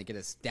cap, and they get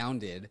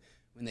astounded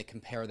when they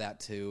compare that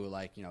to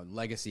like, you know,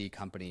 legacy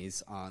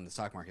companies on the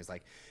stock market. It's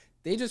like,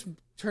 they just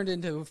turned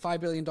into a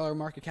 $5 billion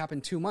market cap in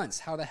 2 months.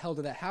 How the hell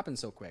did that happen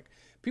so quick?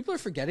 People are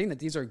forgetting that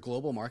these are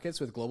global markets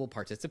with global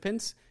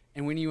participants.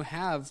 And when you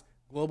have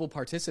global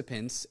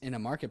participants in a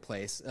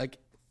marketplace, like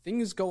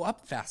things go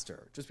up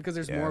faster just because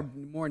there's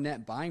more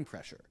net buying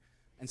pressure.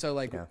 And so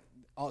like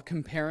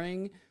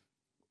comparing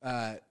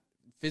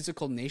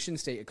physical nation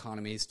state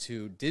economies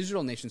to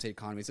digital nation state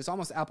economies, it's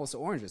almost apples to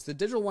oranges. The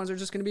digital ones are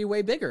just going to be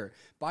way bigger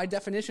by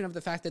definition of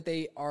the fact that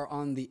they are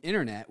on the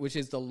internet, which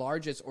is the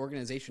largest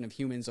organization of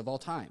humans of all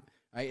time,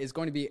 right?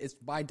 It's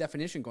by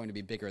definition going to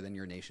be bigger than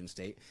your nation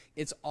state.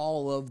 It's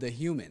all of the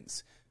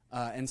humans.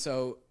 And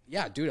so,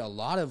 yeah, dude, a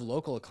lot of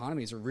local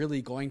economies are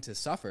really going to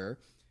suffer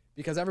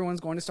because everyone's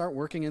going to start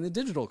working in the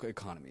digital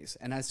economies.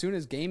 And as soon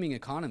as gaming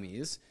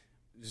economies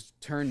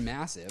just turn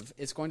massive,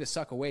 it's going to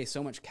suck away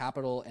so much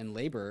capital and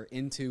labor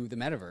into the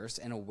metaverse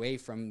and away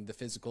from the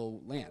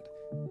physical land.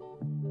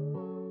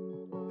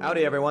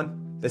 Howdy,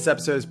 everyone. This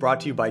episode is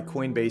brought to you by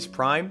Coinbase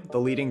Prime, the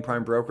leading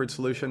prime brokerage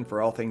solution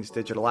for all things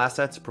digital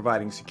assets,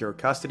 providing secure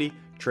custody,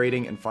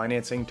 trading, and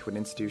financing to an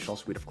institutional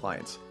suite of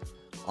clients.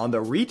 On the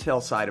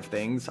retail side of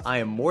things, I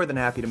am more than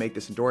happy to make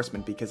this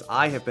endorsement because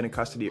I have been a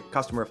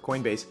customer of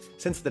Coinbase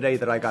since the day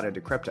that I got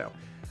into crypto.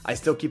 I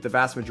still keep the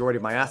vast majority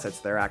of my assets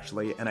there,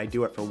 actually, and I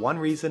do it for one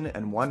reason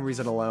and one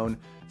reason alone,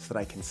 so that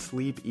I can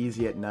sleep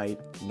easy at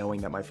night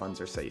knowing that my funds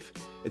are safe.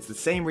 It's the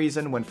same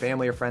reason when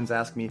family or friends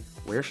ask me,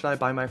 where should I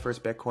buy my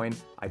first Bitcoin?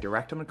 I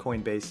direct them to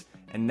Coinbase.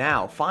 And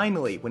now,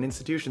 finally, when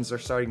institutions are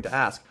starting to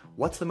ask,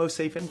 what's the most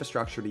safe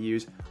infrastructure to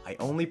use? I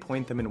only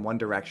point them in one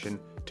direction,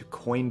 to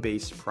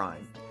Coinbase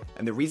Prime.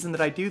 And the reason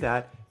that I do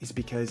that is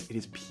because it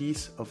is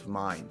peace of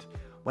mind.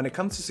 When it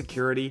comes to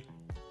security,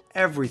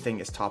 everything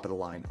is top of the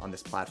line on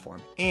this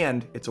platform,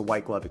 and it's a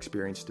white glove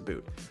experience to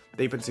boot.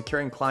 They've been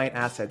securing client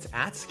assets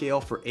at scale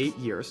for 8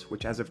 years,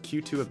 which as of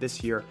Q2 of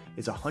this year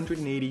is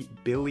 $180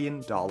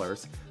 billion.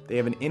 They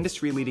have an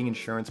industry-leading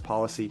insurance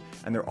policy,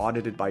 and they're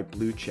audited by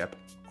Blue Chip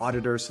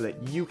auditors so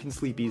that you can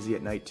sleep easy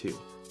at night too.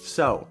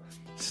 So,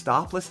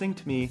 stop listening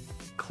to me,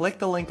 click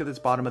the link at the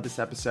bottom of this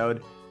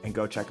episode, and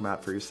go check them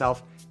out for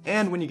yourself.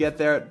 And when you get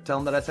there, tell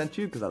them that I sent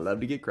you because I love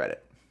to get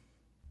credit.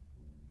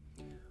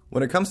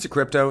 When it comes to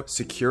crypto,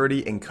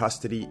 security and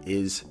custody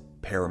is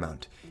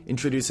paramount.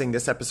 Introducing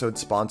this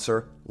episode's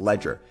sponsor,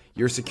 Ledger,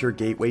 your secure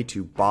gateway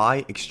to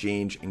buy,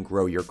 exchange, and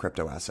grow your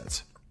crypto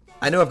assets.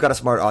 I know I've got a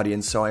smart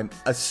audience, so I'm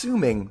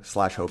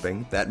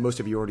assuming/hoping that most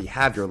of you already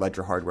have your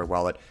Ledger hardware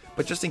wallet,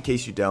 but just in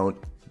case you don't,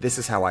 this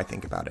is how I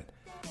think about it.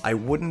 I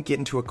wouldn't get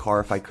into a car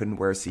if I couldn't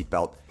wear a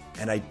seatbelt,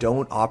 and I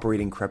don't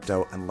operate in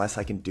crypto unless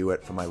I can do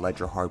it from my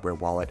Ledger hardware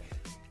wallet.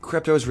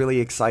 Crypto is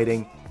really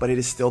exciting, but it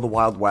is still the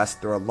Wild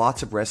West. There are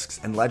lots of risks,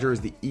 and Ledger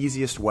is the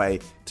easiest way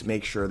to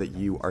make sure that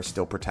you are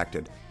still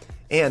protected.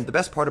 And the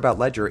best part about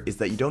Ledger is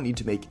that you don't need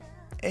to make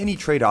any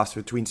trade-offs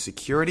between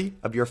security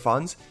of your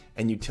funds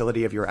and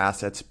utility of your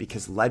assets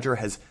because Ledger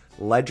has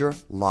Ledger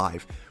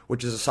Live,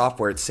 which is a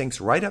software that syncs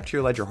right up to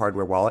your Ledger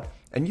hardware wallet,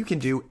 and you can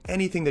do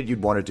anything that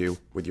you'd want to do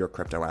with your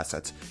crypto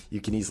assets.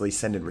 You can easily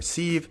send and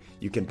receive,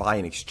 you can buy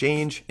and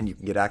exchange, and you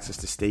can get access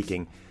to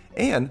staking.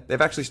 And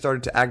they've actually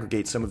started to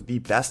aggregate some of the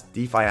best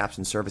DeFi apps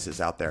and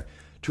services out there.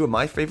 Two of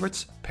my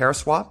favorites,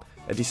 Paraswap,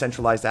 a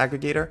decentralized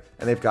aggregator,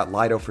 and they've got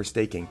Lido for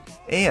staking.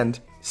 And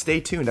stay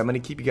tuned, I'm going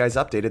to keep you guys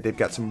updated. They've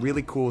got some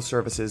really cool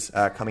services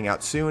coming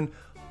out soon.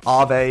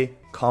 Aave,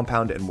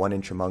 Compound, and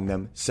 1inch among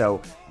them.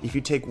 So if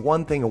you take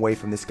one thing away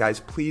from this,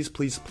 guys, please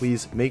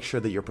make sure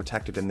that you're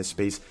protected in this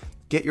space.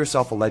 Get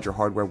yourself a Ledger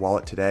hardware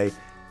wallet today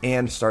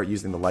and start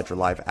using the Ledger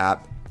Live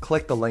app.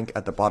 Click the link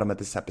at the bottom of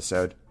this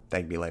episode.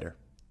 Thank me later.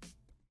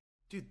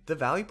 Dude, the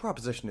value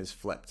proposition is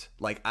flipped.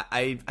 Like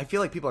I feel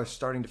like people are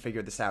starting to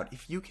figure this out.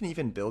 If you can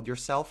even build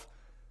yourself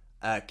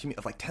a community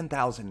of like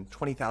 10,000,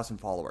 20,000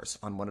 followers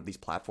on one of these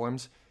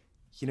platforms,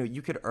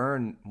 you could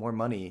earn more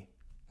money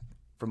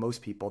for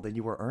most people than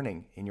you were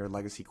earning in your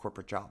legacy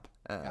corporate job.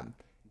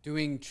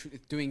 Doing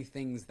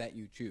things that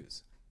you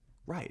choose.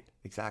 Right,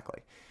 exactly.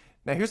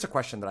 Now, here's a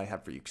question that I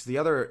have for you, because the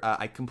other,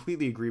 I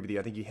completely agree with you.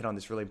 I think you hit on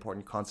this really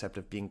important concept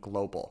of being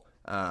global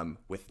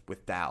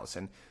with DAOs.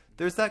 And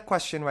there's that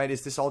question, right?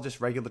 Is this all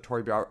just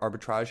regulatory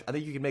arbitrage? I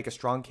think you can make a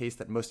strong case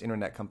that most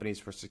internet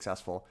companies were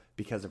successful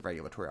because of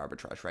regulatory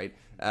arbitrage, right?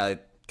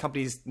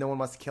 Companies, no one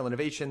wants to kill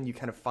innovation. You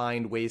kind of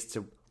find ways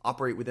to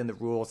operate within the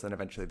rules, and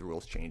eventually the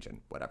rules change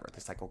and whatever,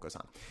 the cycle goes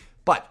on.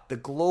 But the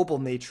global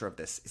nature of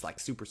this is like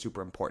super,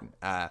 super important.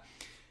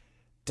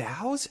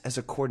 DAOs as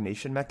a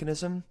coordination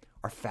mechanism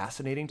are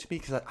fascinating to me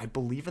because I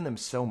believe in them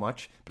so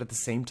much, but at the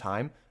same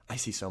time, I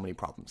see so many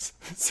problems.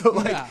 So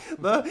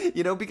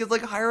because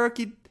like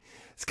hierarchy,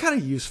 it's kind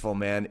of useful,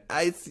 man.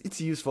 It's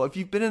useful. If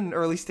you've been in an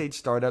early stage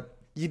startup,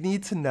 you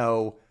need to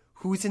know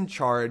who's in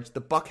charge.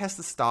 The buck has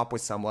to stop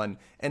with someone,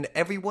 and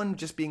everyone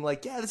just being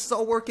like, yeah, this is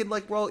all working,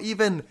 like we're all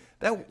even.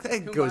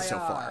 That goes so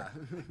far.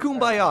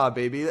 Kumbaya,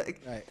 baby.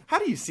 Like, right. How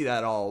do you see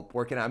that all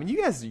working out? I mean,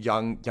 you guys are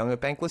young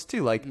at Bankless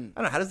too. Like, I don't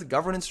know, how does the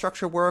governance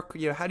structure work?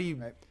 How do you?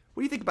 Right.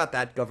 What do you think about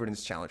that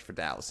governance challenge for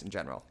DAOs in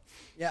general?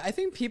 Yeah, I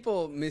think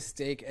people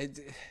mistake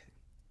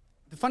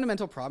the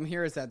fundamental problem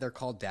here is that they're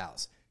called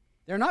DAOs.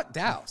 They're not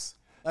DAOs.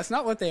 That's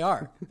not what they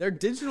are. They're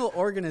digital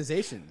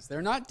organizations.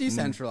 They're not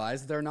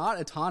decentralized. They're not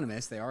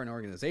autonomous. They are an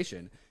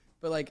organization.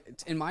 But like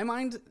in my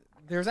mind,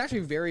 there's actually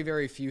very,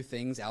 very few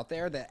things out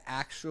there that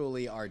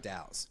actually are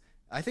DAOs.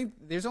 I think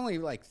there's only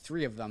like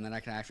 3 of them that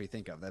I can actually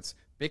think of. That's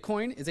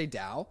Bitcoin is a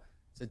DAO.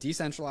 It's a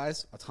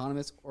decentralized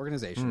autonomous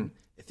organization.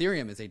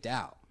 Ethereum is a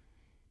DAO.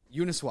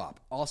 Uniswap,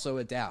 also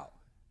a DAO.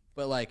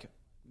 But like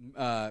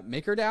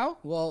MakerDAO,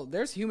 well,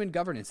 there's human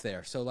governance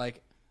there. So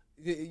like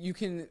you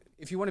can,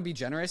 if you want to be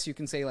generous, you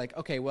can say like,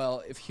 okay,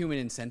 well, if human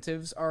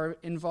incentives are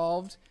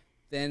involved,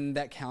 then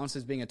that counts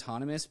as being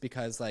autonomous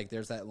because like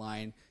there's that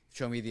line,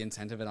 show me the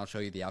incentive and I'll show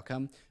you the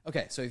outcome.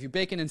 Okay, so if you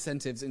bake in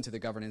incentives into the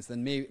governance,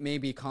 then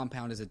maybe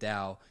Compound is a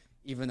DAO,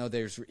 even though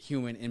there's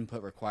human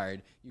input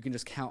required. You can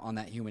just count on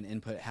that human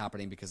input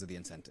happening because of the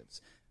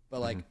incentives.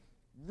 But like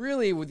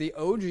really with the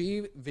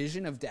OG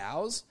vision of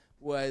DAOs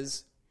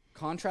was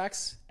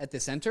contracts at the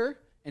center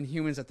and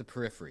humans at the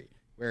periphery,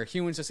 where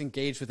humans just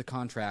engaged with the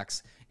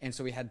contracts. And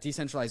so we had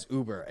decentralized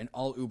Uber, and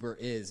all Uber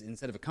is,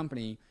 instead of a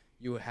company,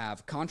 you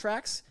have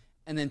contracts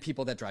and then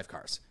people that drive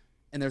cars.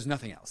 And there's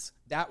nothing else.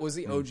 That was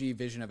the OG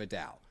vision of a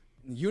DAO.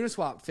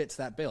 Uniswap fits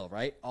that bill,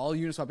 right? All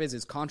Uniswap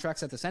is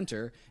contracts at the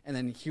center and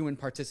then human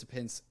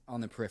participants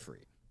on the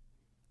periphery.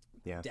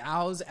 Yeah.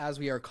 DAOs, as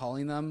we are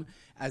calling them,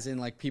 as in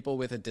like people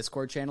with a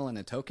Discord channel and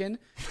a token,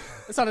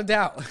 it's not a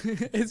DAO.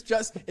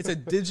 It's a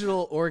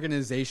digital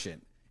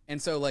organization. And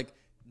so like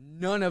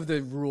none of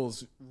the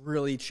rules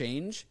really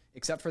change,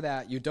 except for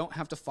that you don't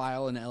have to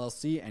file an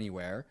LLC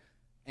anywhere.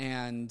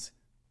 And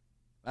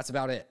that's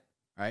about it,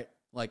 right?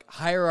 Like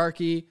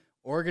hierarchy,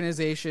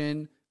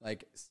 organization,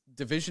 like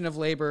division of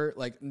labor,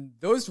 like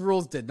those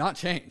rules did not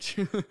change.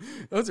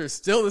 Those are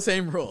still the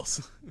same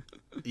rules.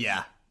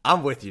 Yeah.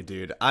 I'm with you,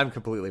 dude. I'm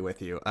completely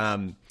with you.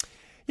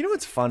 You know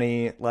what's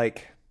funny?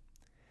 Like,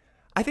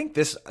 I think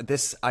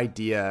this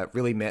idea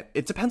really meant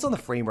it depends on the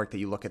framework that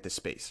you look at this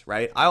space,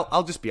 right?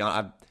 I'll just be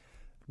honest.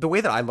 The way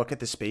that I look at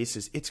this space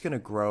is it's going to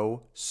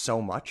grow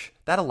so much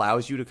that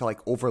allows you to like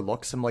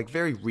overlook some like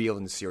very real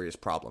and serious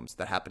problems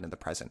that happen in the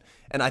present.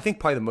 And I think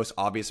probably the most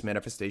obvious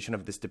manifestation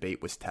of this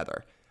debate was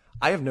Tether.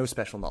 I have no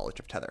special knowledge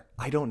of Tether.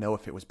 I don't know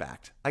if it was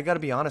backed. I got to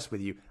be honest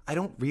with you. I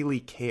don't really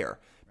care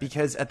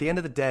because at the end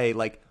of the day,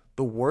 like,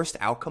 the worst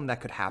outcome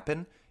that could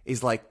happen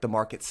is like the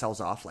market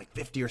sells off like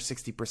 50 or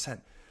 60%.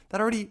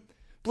 That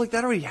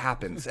already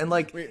happens. And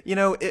like,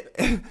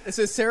 it's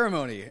a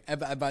ceremony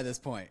by this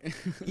point.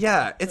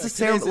 Yeah, it's a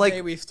ceremony.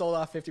 Like we've sold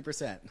off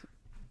 50%.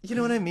 You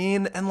know what I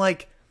mean? And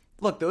like,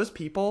 look, those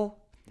people,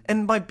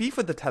 and my beef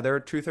with the Tether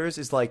truthers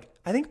is like,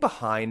 I think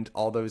behind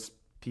all those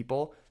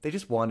people, they're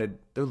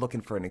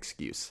looking for an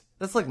excuse.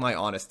 That's like my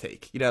honest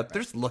take. They're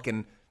just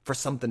looking for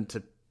something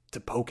to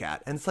poke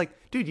at. And it's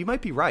like, dude, you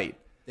might be right.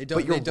 They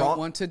don't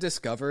want to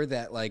discover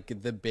that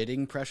like the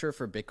bidding pressure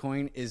for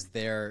Bitcoin is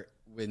there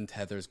when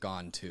Tether's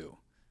gone too.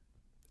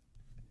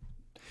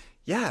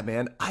 Yeah,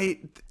 man.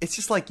 It's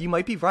just like you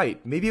might be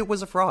right. Maybe it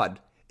was a fraud.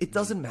 It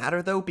doesn't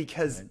matter though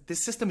because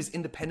this system is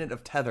independent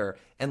of Tether,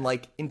 and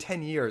like in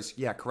 10 years,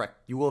 yeah, correct.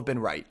 You will have been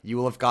right. You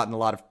will have gotten a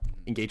lot of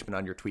engagement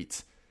on your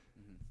tweets.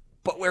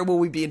 But where will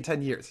we be in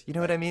 10 years? You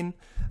know what I mean?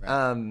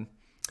 Right.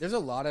 There's a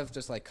lot of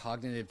just like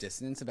cognitive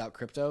dissonance about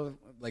crypto.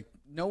 Like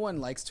no one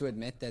likes to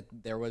admit that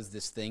there was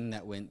this thing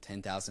that went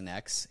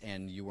 10,000x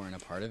and you weren't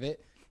a part of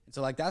it. And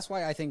so like that's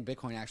why I think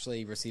Bitcoin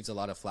actually receives a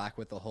lot of flack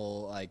with the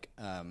whole like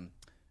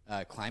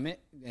climate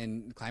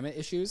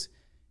issues.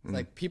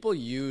 Like people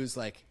use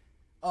like,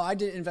 oh, I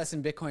didn't invest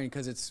in Bitcoin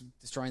because it's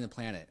destroying the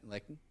planet.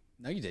 Like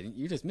no, you didn't.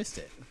 You just missed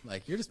it.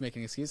 Like, you're just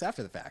making an excuse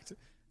after the fact.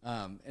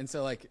 And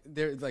so like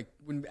they're like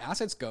when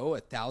assets go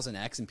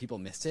 1000x and people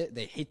missed it,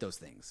 they hate those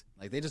things.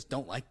 Like, they just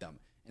don't like them.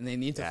 And they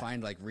need to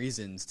find like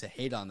reasons to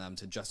hate on them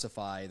to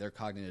justify their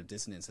cognitive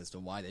dissonance as to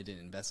why they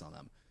didn't invest on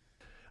them.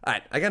 All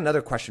right, I got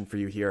another question for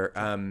you here.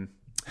 I'm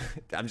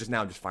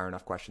just firing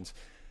off questions.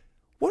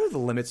 What are the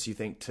limits, you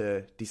think,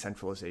 to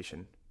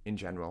decentralization in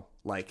general,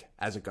 like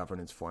as a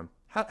governance form?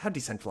 How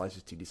decentralized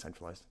is too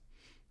decentralized?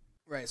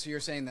 Right. So you're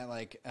saying that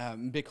like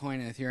Bitcoin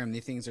and Ethereum,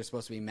 these things are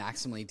supposed to be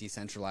maximally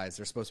decentralized.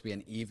 They're supposed to be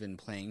an even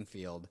playing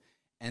field.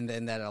 And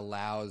then that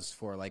allows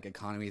for like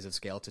economies of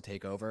scale to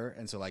take over.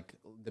 And so like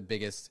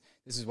this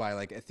is why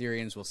like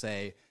Ethereans will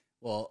say,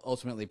 well,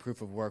 ultimately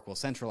proof of work will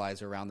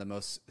centralize around the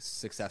most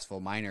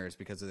successful miners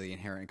because of the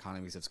inherent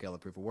economies of scale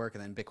of proof of work.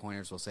 And then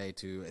Bitcoiners will say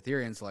to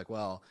Ethereans like,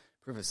 well,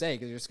 proof of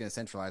stake is just going to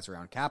centralize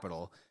around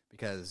capital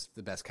because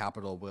the best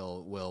capital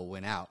will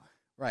win out.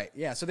 Right.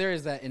 Yeah. So there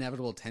is that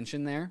inevitable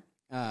tension there.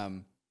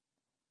 And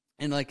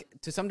like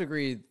to some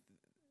degree,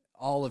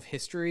 all of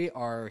history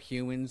are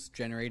humans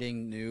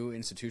generating new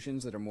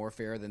institutions that are more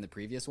fair than the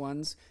previous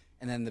ones.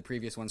 And then the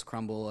previous ones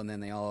crumble and then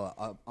they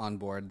all on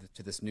board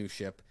to this new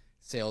ship,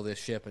 sail this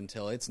ship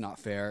until it's not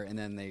fair. And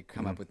then they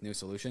come up with new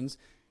solutions.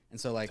 And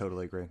so like,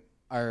 totally agree.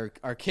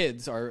 Our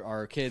kids,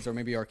 or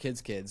maybe our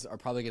kids' kids are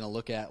probably going to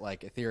look at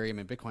like Ethereum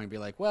and Bitcoin and be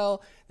like,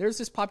 well, there's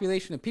this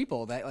population of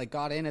people that like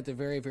got in at the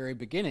very, very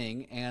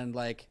beginning and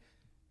like,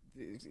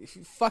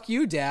 fuck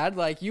you, Dad.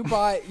 Like you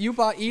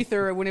bought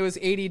Ether when it was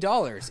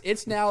 $80.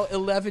 It's now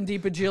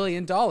 $11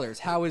 bajillion.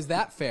 How is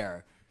that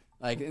fair?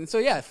 Like, and so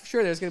yeah,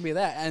 sure, there's going to be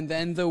that, and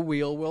then the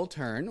wheel will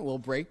turn. We'll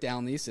break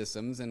down these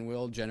systems and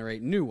we'll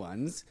generate new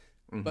ones.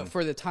 But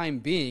for the time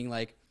being,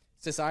 like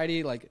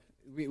society, like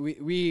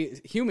we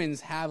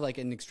humans have like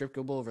an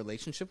inextricable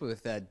relationship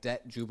with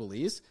debt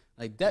jubilees.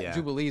 Like debt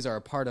jubilees are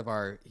a part of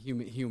our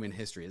human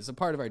history. It's a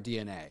part of our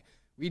DNA.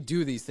 We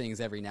do these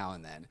things every now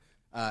and then,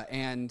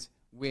 and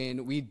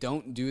when we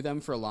don't do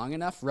them for long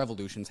enough,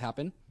 revolutions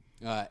happen,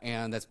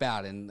 and that's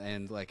bad.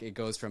 And like it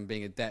goes from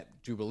being a debt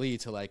jubilee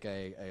to like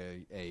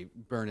a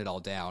burn it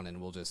all down,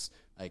 and we'll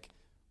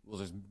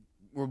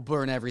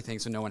burn everything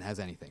so no one has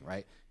anything,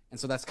 right? And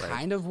so that's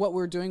kind of what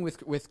we're doing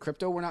with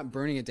crypto. We're not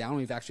burning it down.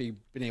 We've actually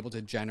been able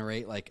to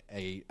generate like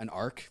an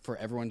arc for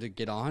everyone to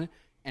get on,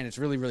 and it's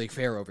really, really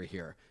fair over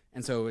here.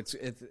 And so it's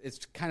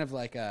kind of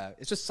like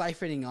it's just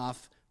siphoning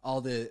off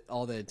all the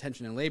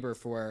attention and labor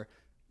for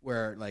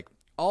where like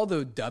all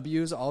the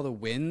W's, all the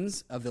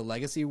wins of the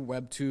legacy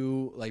Web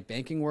 2 like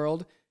banking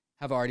world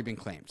have already been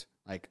claimed.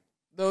 Like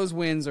those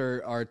wins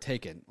are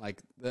taken.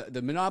 Like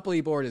the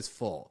monopoly board is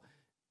full.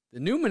 The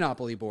new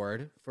monopoly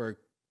board for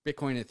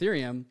Bitcoin and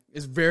Ethereum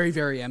is very,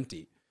 very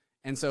empty.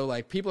 And so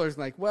like people are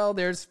like, well,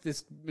 there's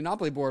this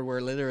monopoly board where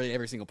literally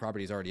every single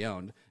property is already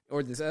owned,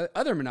 or this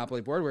other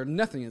monopoly board where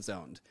nothing is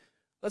owned.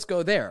 Let's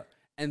go there.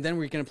 And then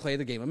we're going to play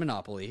the game of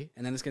Monopoly,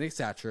 and then it's going to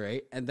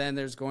saturate, and then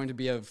there's going to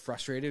be a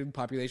frustrated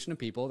population of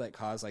people that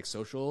cause like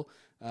social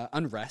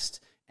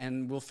unrest,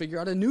 and we'll figure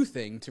out a new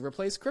thing to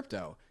replace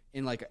crypto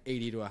in like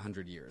 80 to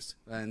 100 years.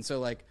 And so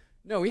like,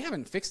 no, we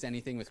haven't fixed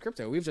anything with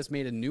crypto. We've just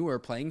made a newer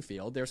playing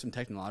field. There's some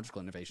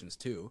technological innovations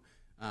too.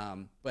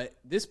 But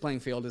this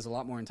playing field is a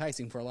lot more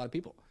enticing for a lot of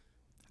people.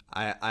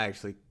 I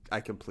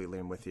completely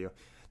am with you.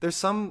 There's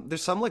some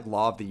like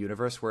law of the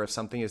universe where if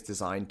something is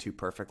designed too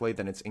perfectly,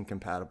 then it's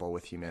incompatible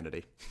with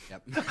humanity.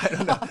 Yep. I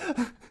don't know.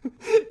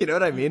 You know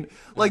what I mean?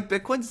 Like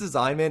Bitcoin's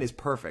design, man, is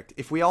perfect.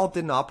 If we all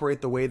didn't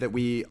operate the way that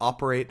we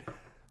operate,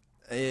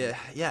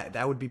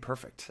 that would be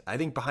perfect. I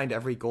think behind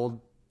every gold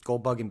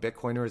bug in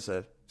Bitcoiner is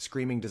a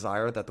screaming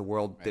desire that the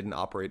world didn't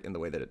operate in the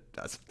way that it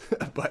does.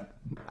 But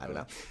I don't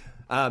know.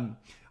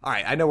 All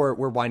right, I know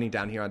we're winding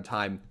down here on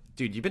time.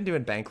 Dude, you've been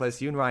doing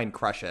Bankless. You and Ryan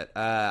crush it.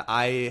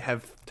 I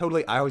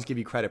always give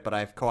you credit, but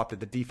I've co-opted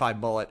the DeFi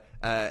mullet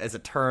as a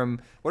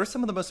term. What are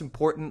some of the most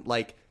important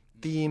like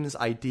themes,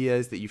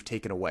 ideas that you've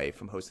taken away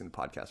from hosting the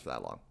podcast for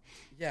that long?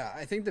 Yeah,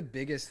 I think the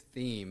biggest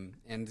theme,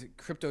 and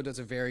crypto does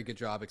a very good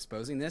job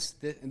exposing this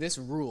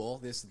rule,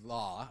 this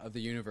law of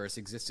the universe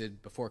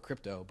existed before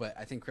crypto, but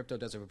I think crypto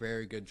does a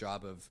very good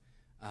job of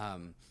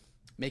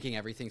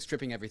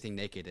stripping everything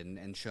naked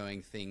and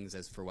showing things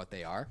as for what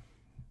they are.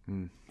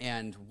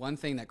 And one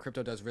thing that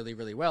crypto does really,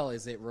 really well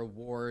is it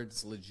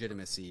rewards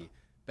legitimacy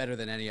better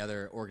than any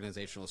other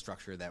organizational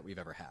structure that we've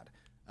ever had.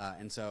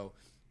 And so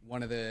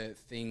one of the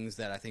things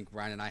that I think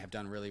Ryan and I have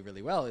done really,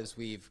 really well is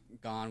we've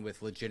gone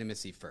with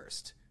legitimacy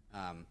first.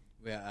 And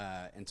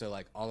so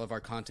like all of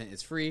our content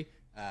is free.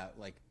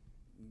 Like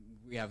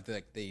we have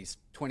these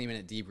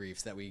 20-minute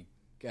debriefs that we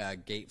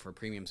gate for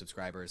premium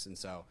subscribers. And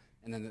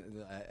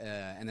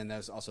then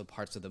there's also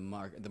parts of the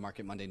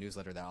Market Monday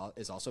newsletter that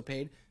is also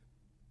paid.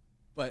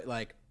 But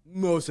like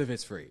most of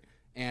it's free.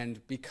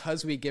 And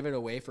because we give it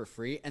away for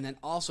free, and then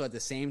also at the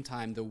same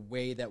time, the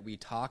way that we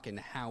talk and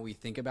how we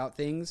think about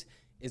things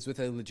is with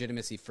a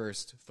legitimacy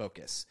first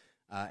focus.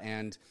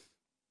 And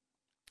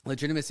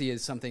legitimacy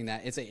is something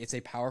that it's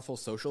a powerful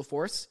social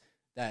force,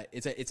 that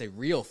it's a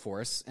real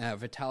force.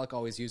 Vitalik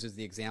always uses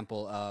the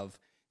example of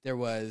there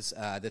was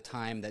the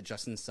time that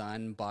Justin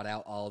Sun bought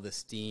out all the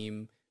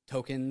Steam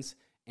tokens,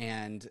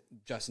 and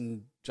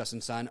Justin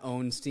Sun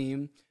owned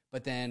Steam,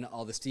 but then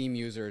all the Steam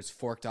users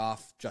forked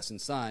off Justin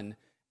Sun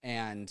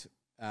and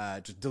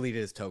just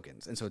deleted his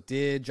tokens. And so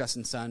did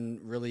Justin Sun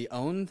really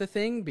own the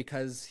thing?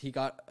 Because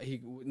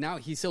now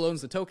he still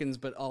owns the tokens,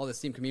 but all the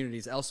Steam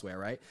communities elsewhere,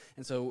 right?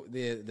 And so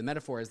the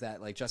metaphor is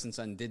that like Justin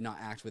Sun did not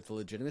act with the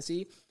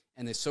legitimacy,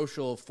 and the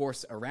social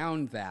force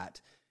around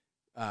that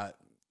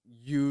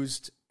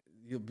used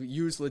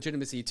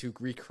legitimacy to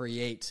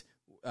recreate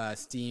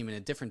Steam in a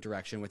different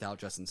direction without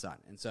Justin Sun.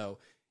 And so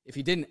if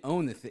he didn't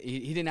own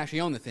he didn't actually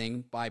own the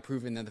thing by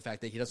proving that the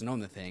fact that he doesn't own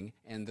the thing,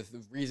 and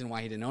the reason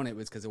why he didn't own it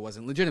was because it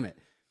wasn't legitimate.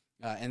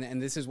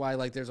 And this is why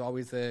like there's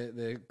always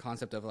the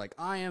concept of like,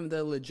 I am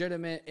the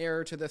legitimate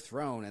heir to the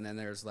throne, and then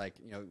there's like,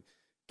 you know,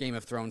 Game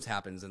of Thrones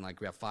happens and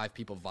like we have 5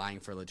 people vying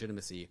for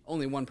legitimacy.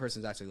 Only one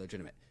person is actually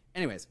legitimate.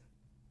 Anyways,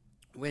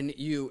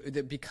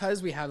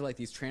 because we have like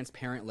these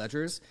transparent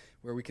ledgers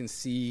where we can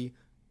see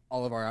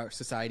all of our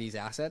society's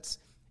assets,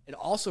 it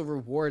also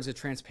rewards a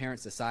transparent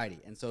society.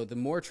 And so the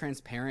more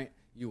transparent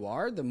you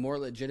are, the more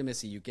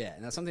legitimacy you get.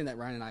 And that's something that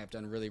Ryan and I have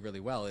done really, really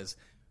well is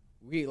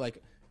we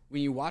like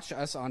when you watch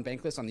us on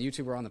Bankless on the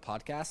YouTube or on the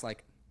podcast,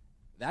 like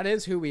that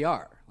is who we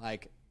are.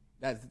 Like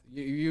that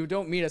you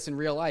don't meet us in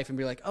real life and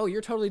be like, oh,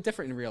 you're totally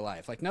different in real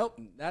life. Like, nope,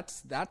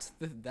 that's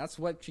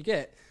what you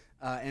get.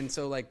 And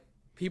so like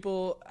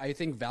people, I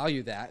think,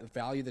 value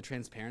the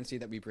transparency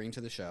that we bring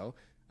to the show.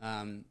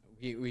 And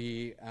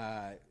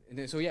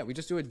so yeah, we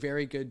just do a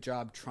very good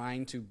job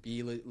trying to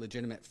be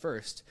legitimate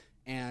first.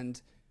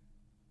 And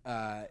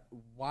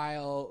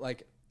while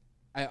like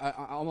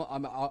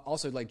I'm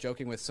also like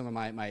joking with some of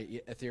my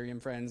Ethereum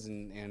friends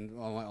and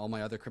all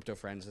my other crypto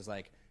friends is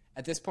like,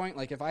 at this point,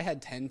 like if I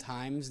had 10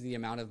 times the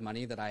amount of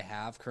money that I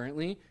have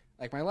currently,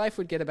 like my life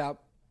would get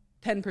about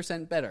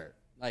 10% better.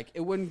 Like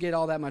it wouldn't get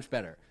all that much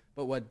better.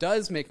 But what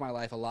does make my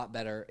life a lot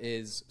better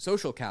is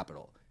social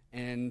capital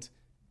and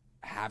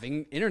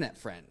having internet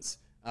friends.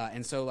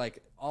 And so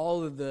like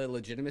all of the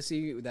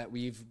legitimacy that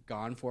we've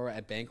gone for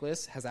at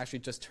Bankless has actually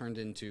just turned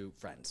into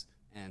friends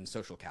and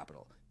social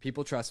capital.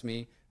 People trust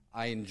me.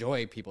 I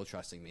enjoy people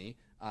trusting me.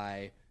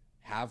 I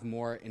have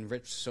more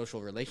enriched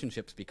social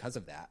relationships because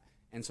of that.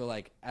 And so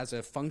like as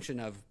a function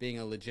of being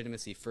a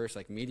legitimacy first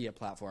like media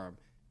platform,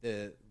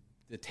 the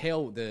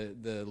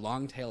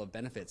long tail of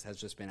benefits has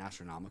just been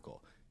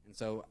astronomical. And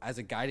so as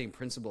a guiding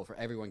principle for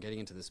everyone getting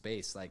into the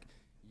space, like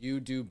you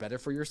do better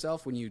for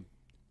yourself when you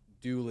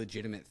do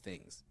legitimate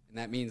things. And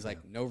that means like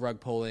no rug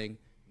pulling,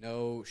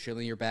 no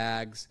shilling your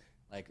bags,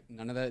 like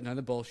none of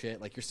the bullshit.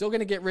 Like you're still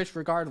going to get rich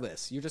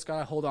regardless. You just got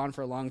to hold on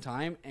for a long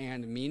time.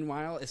 And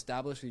meanwhile,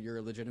 establish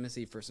your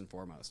legitimacy first and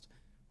foremost.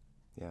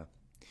 Yeah.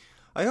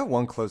 I got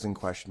one closing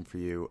question for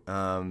you.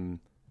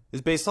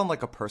 It's based on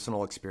like a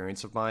personal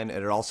experience of mine.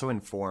 And it also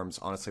informs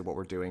honestly what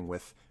we're doing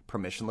with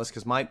permissionless.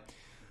 Cause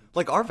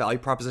our value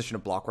proposition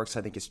of Blockworks,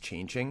 I think, is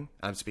changing.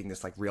 I'm speaking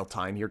this like real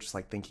time here, just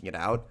like thinking it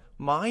out.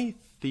 My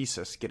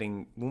thesis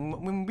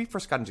when we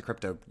first got into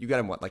crypto, you got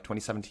in what, like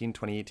 2017,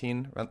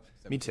 2018?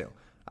 Me too.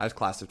 I was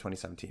class of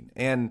 2017.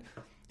 And,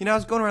 you know, I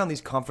was going around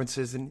these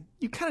conferences and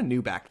you kind of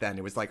knew back then.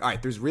 It was like, all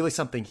right, there's really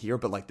something here,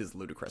 but like this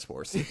ludicrous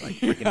horse, like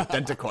freaking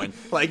Dentacoin.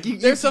 Like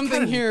there's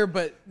something here,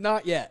 but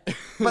not yet.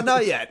 But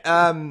not yet.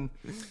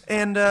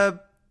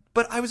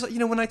 But I was, you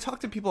know, when I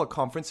talked to people at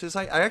conferences,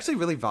 I actually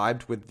really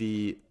vibed with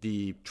the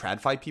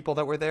TradFi people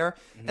that were there.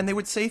 Mm-hmm. And they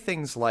would say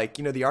things like,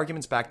 you know, the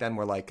arguments back then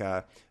were like,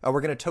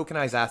 we're going to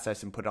tokenize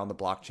assets and put it on the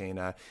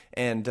blockchain.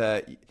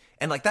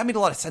 And like that made a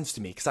lot of sense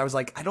to me because I was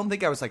like, I don't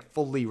think I was like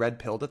fully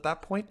red-pilled at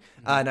that point.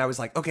 Mm-hmm. And I was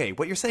like, okay,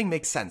 what you're saying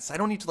makes sense. I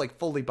don't need to like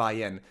fully buy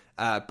in.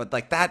 But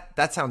like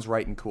that sounds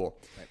right and cool.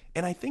 Right.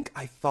 And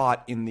I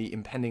thought in the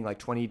impending like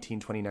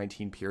 2018,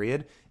 2019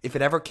 period, if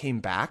it ever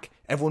came back,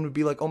 everyone would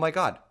be like, oh my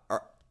God,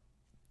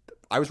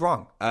 I was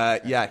wrong.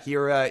 Yeah,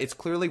 here it's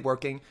clearly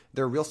working.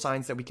 There are real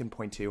signs that we can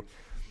point to.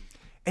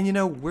 And, you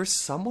know, we're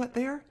somewhat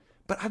there,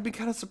 but I've been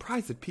kind of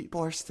surprised that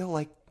people are still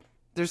like,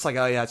 they're just like,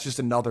 oh, yeah, it's just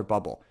another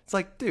bubble. It's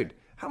like, dude,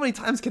 how many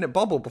times can it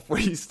bubble before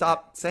you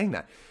stop saying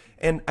that?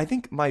 And I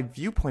think my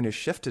viewpoint has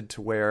shifted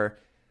to where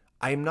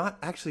I'm not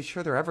actually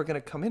sure they're ever going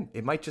to come in.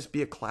 It might just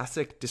be a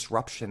classic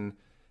disruption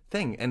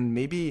thing. And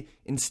maybe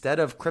instead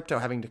of crypto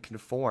having to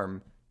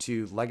conform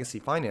to legacy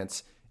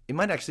finance, it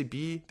might actually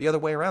be the other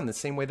way around, the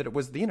same way that it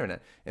was the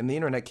internet. And the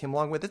internet came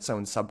along with its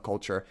own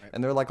subculture. Right.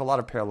 And there are like a lot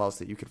of parallels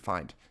that you could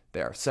find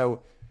there.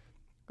 So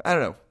I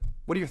don't know.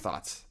 What are your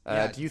thoughts?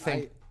 Do you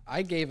think...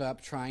 I gave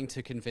up trying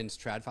to convince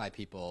TradFi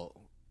people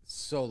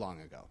so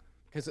long ago.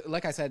 Because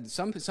like I said,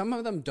 some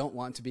of them don't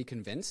want to be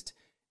convinced.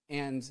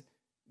 And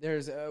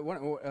there's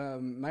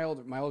my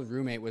old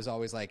roommate was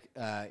always like,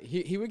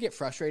 he would get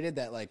frustrated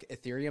that like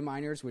Ethereum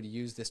miners would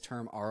use this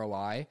term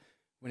ROI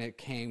when it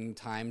came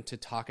time to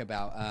talk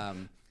about...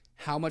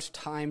 how much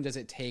time does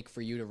it take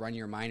for you to run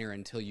your miner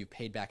until you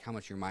paid back how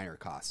much your miner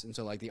costs? And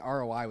so like the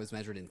ROI was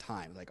measured in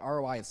time, like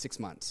ROI of 6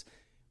 months,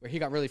 where he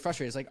got really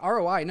frustrated. It's like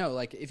ROI, no,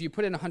 like if you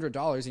put in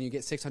 $100 and you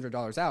get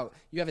 $600 out,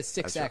 you have a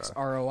 6x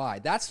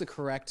ROI. That's the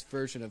correct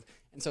version of,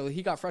 And so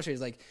he got frustrated.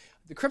 He's like,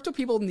 the crypto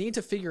people need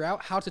to figure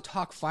out how to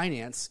talk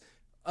finance.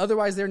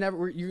 Otherwise,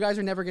 you guys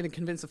are never going to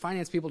convince the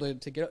finance people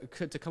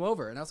to come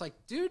over. And I was like,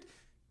 dude,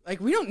 like,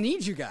 we don't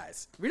need you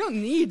guys. We don't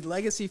need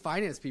legacy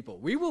finance people.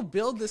 We will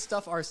build this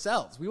stuff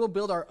ourselves. We will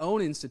build our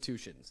own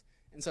institutions.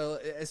 And so,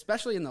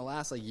 especially in the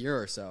last like year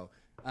or so,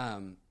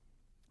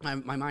 my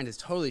mind has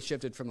totally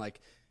shifted from like,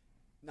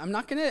 I'm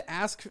not going to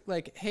ask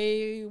like,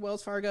 hey,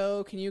 Wells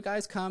Fargo, can you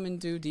guys come and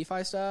do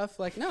DeFi stuff?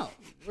 Like, no,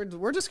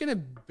 we're just going to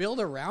build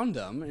around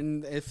them.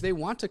 And if they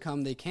want to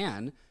come, they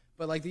can.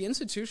 But like the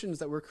institutions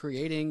that we're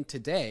creating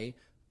today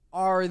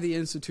are the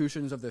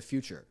institutions of the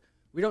future.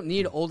 We don't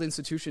need old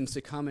institutions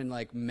to come and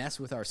like mess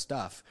with our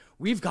stuff.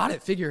 We've got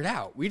it figured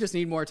out. We just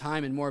need more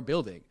time and more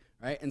building,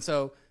 right? And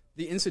so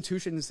the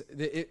institutions,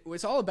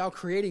 it's all about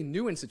creating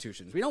new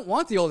institutions. We don't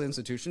want the old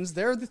institutions.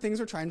 They're the things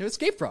we're trying to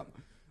escape from.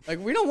 Like,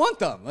 we don't want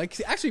them.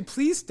 Like, actually,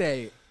 please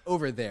stay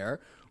over there.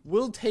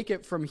 We'll take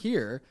it from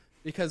here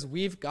because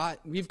we've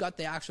got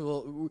the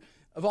actual,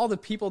 of all the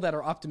people that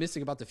are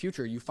optimistic about the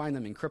future, you find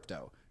them in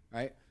crypto,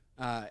 right?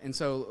 And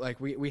so,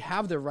 like, we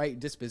have the right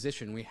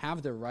disposition. We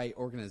have the right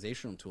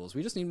organizational tools.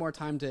 We just need more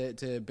time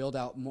to build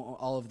out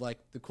all of, like,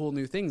 the cool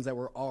new things that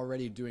we're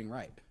already doing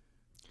right.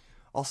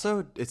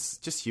 Also, it's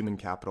just human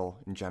capital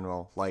in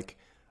general. Like,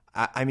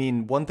 I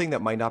mean, one thing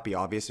that might not be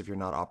obvious if you're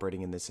not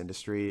operating in this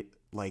industry,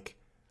 like,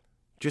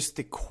 just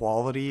the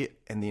quality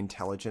and the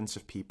intelligence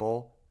of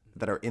people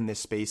that are in this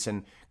space.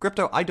 And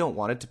crypto, I don't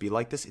want it to be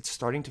like this. It's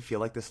starting to feel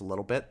like this a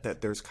little bit,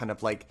 that there's kind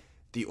of like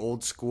the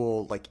old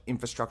school, like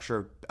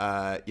infrastructure,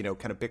 kind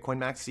of Bitcoin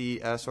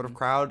maxi sort of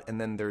crowd. And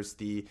then there's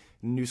the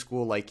new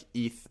school, like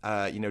ETH,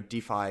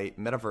 DeFi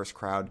metaverse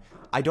crowd.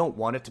 I don't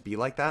want it to be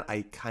like that.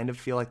 I kind of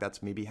feel like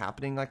that's maybe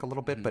happening like a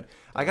little bit, but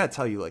I got to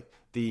tell you, like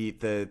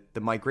the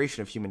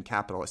migration of human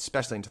capital,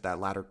 especially into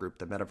that latter group,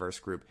 the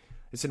metaverse group,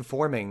 it's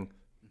informing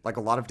like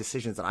a lot of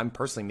decisions that I'm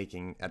personally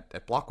making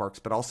at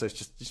Blockworks, but also it's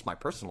just my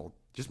personal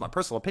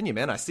opinion,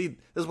 man. This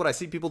is what I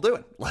see people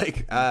doing.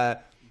 Like,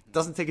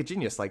 doesn't take a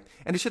genius. Like,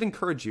 and it should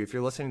encourage you if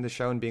you're listening to the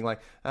show and being like,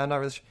 not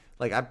really,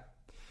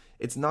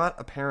 it's not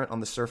apparent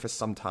on the surface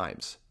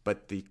sometimes,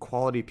 but the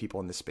quality of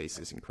people in this space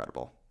is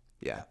incredible.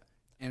 Yeah.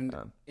 And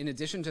in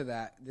addition to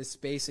that, this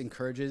space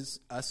encourages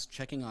us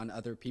checking on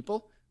other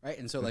people, right?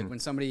 And so like when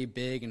somebody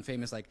big and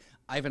famous, like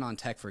Ivan on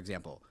Tech, for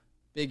example,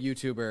 big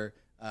YouTuber,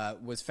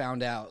 was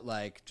found out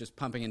like just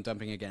pumping and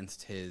dumping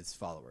against his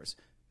followers.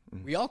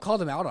 We all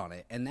called him out on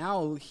it, and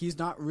now he's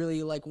not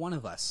really like one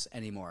of us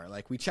anymore.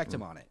 Like, we checked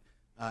him on it.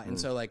 And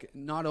so like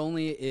not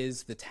only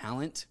is the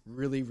talent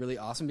really, really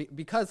awesome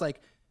because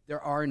like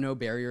there are no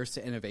barriers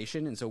to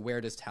innovation. And so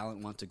where does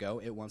talent want to go?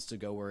 It wants to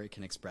go where it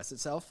can express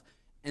itself.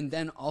 And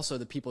then also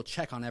the people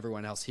check on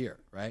everyone else here,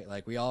 right?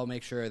 Like, we all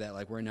make sure that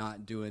like we're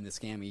not doing the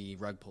scammy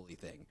rug pulley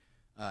thing.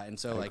 And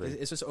so like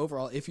it's just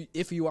overall,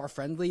 if you are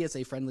friendly, it's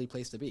a friendly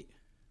place to be.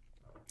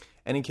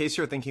 And in case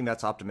you're thinking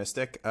that's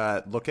optimistic,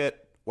 look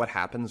at what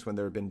happens when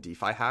there have been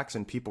DeFi hacks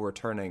and people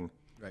returning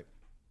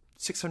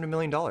 $600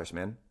 million,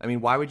 man. I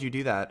mean, why would you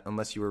do that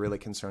unless you were really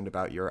concerned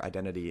about your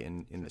identity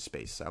in the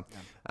space? So,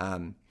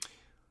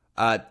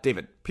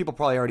 David, people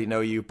probably already know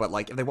you, but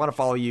like if they want to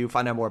follow you,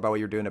 find out more about what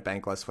you're doing at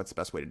Bankless, what's the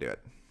best way to do it?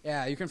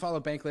 Yeah, you can follow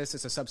Bankless.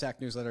 It's a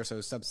Substack newsletter, so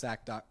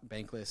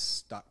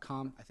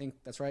substack.bankless.com. I think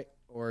that's right.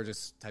 Or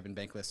just type in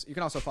Bankless. You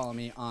can also follow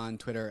me on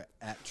Twitter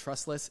at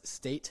Trustless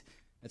State.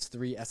 That's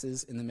 3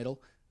 S's in the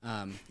middle.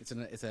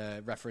 It's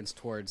a reference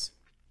towards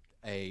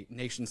a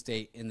nation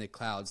state in the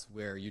clouds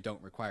where you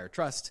don't require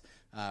trust,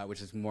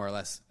 which is more or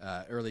less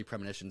early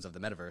premonitions of the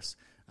metaverse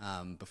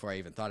before I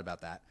even thought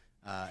about that.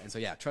 And so,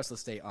 yeah, Trustless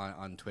State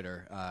on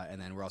Twitter,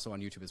 and then we're also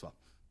on YouTube as well.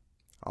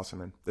 Awesome,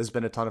 man. This has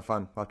been a ton of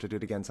fun. We'll have to do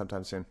it again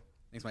sometime soon.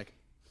 Thanks, Mike.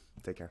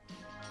 Take care.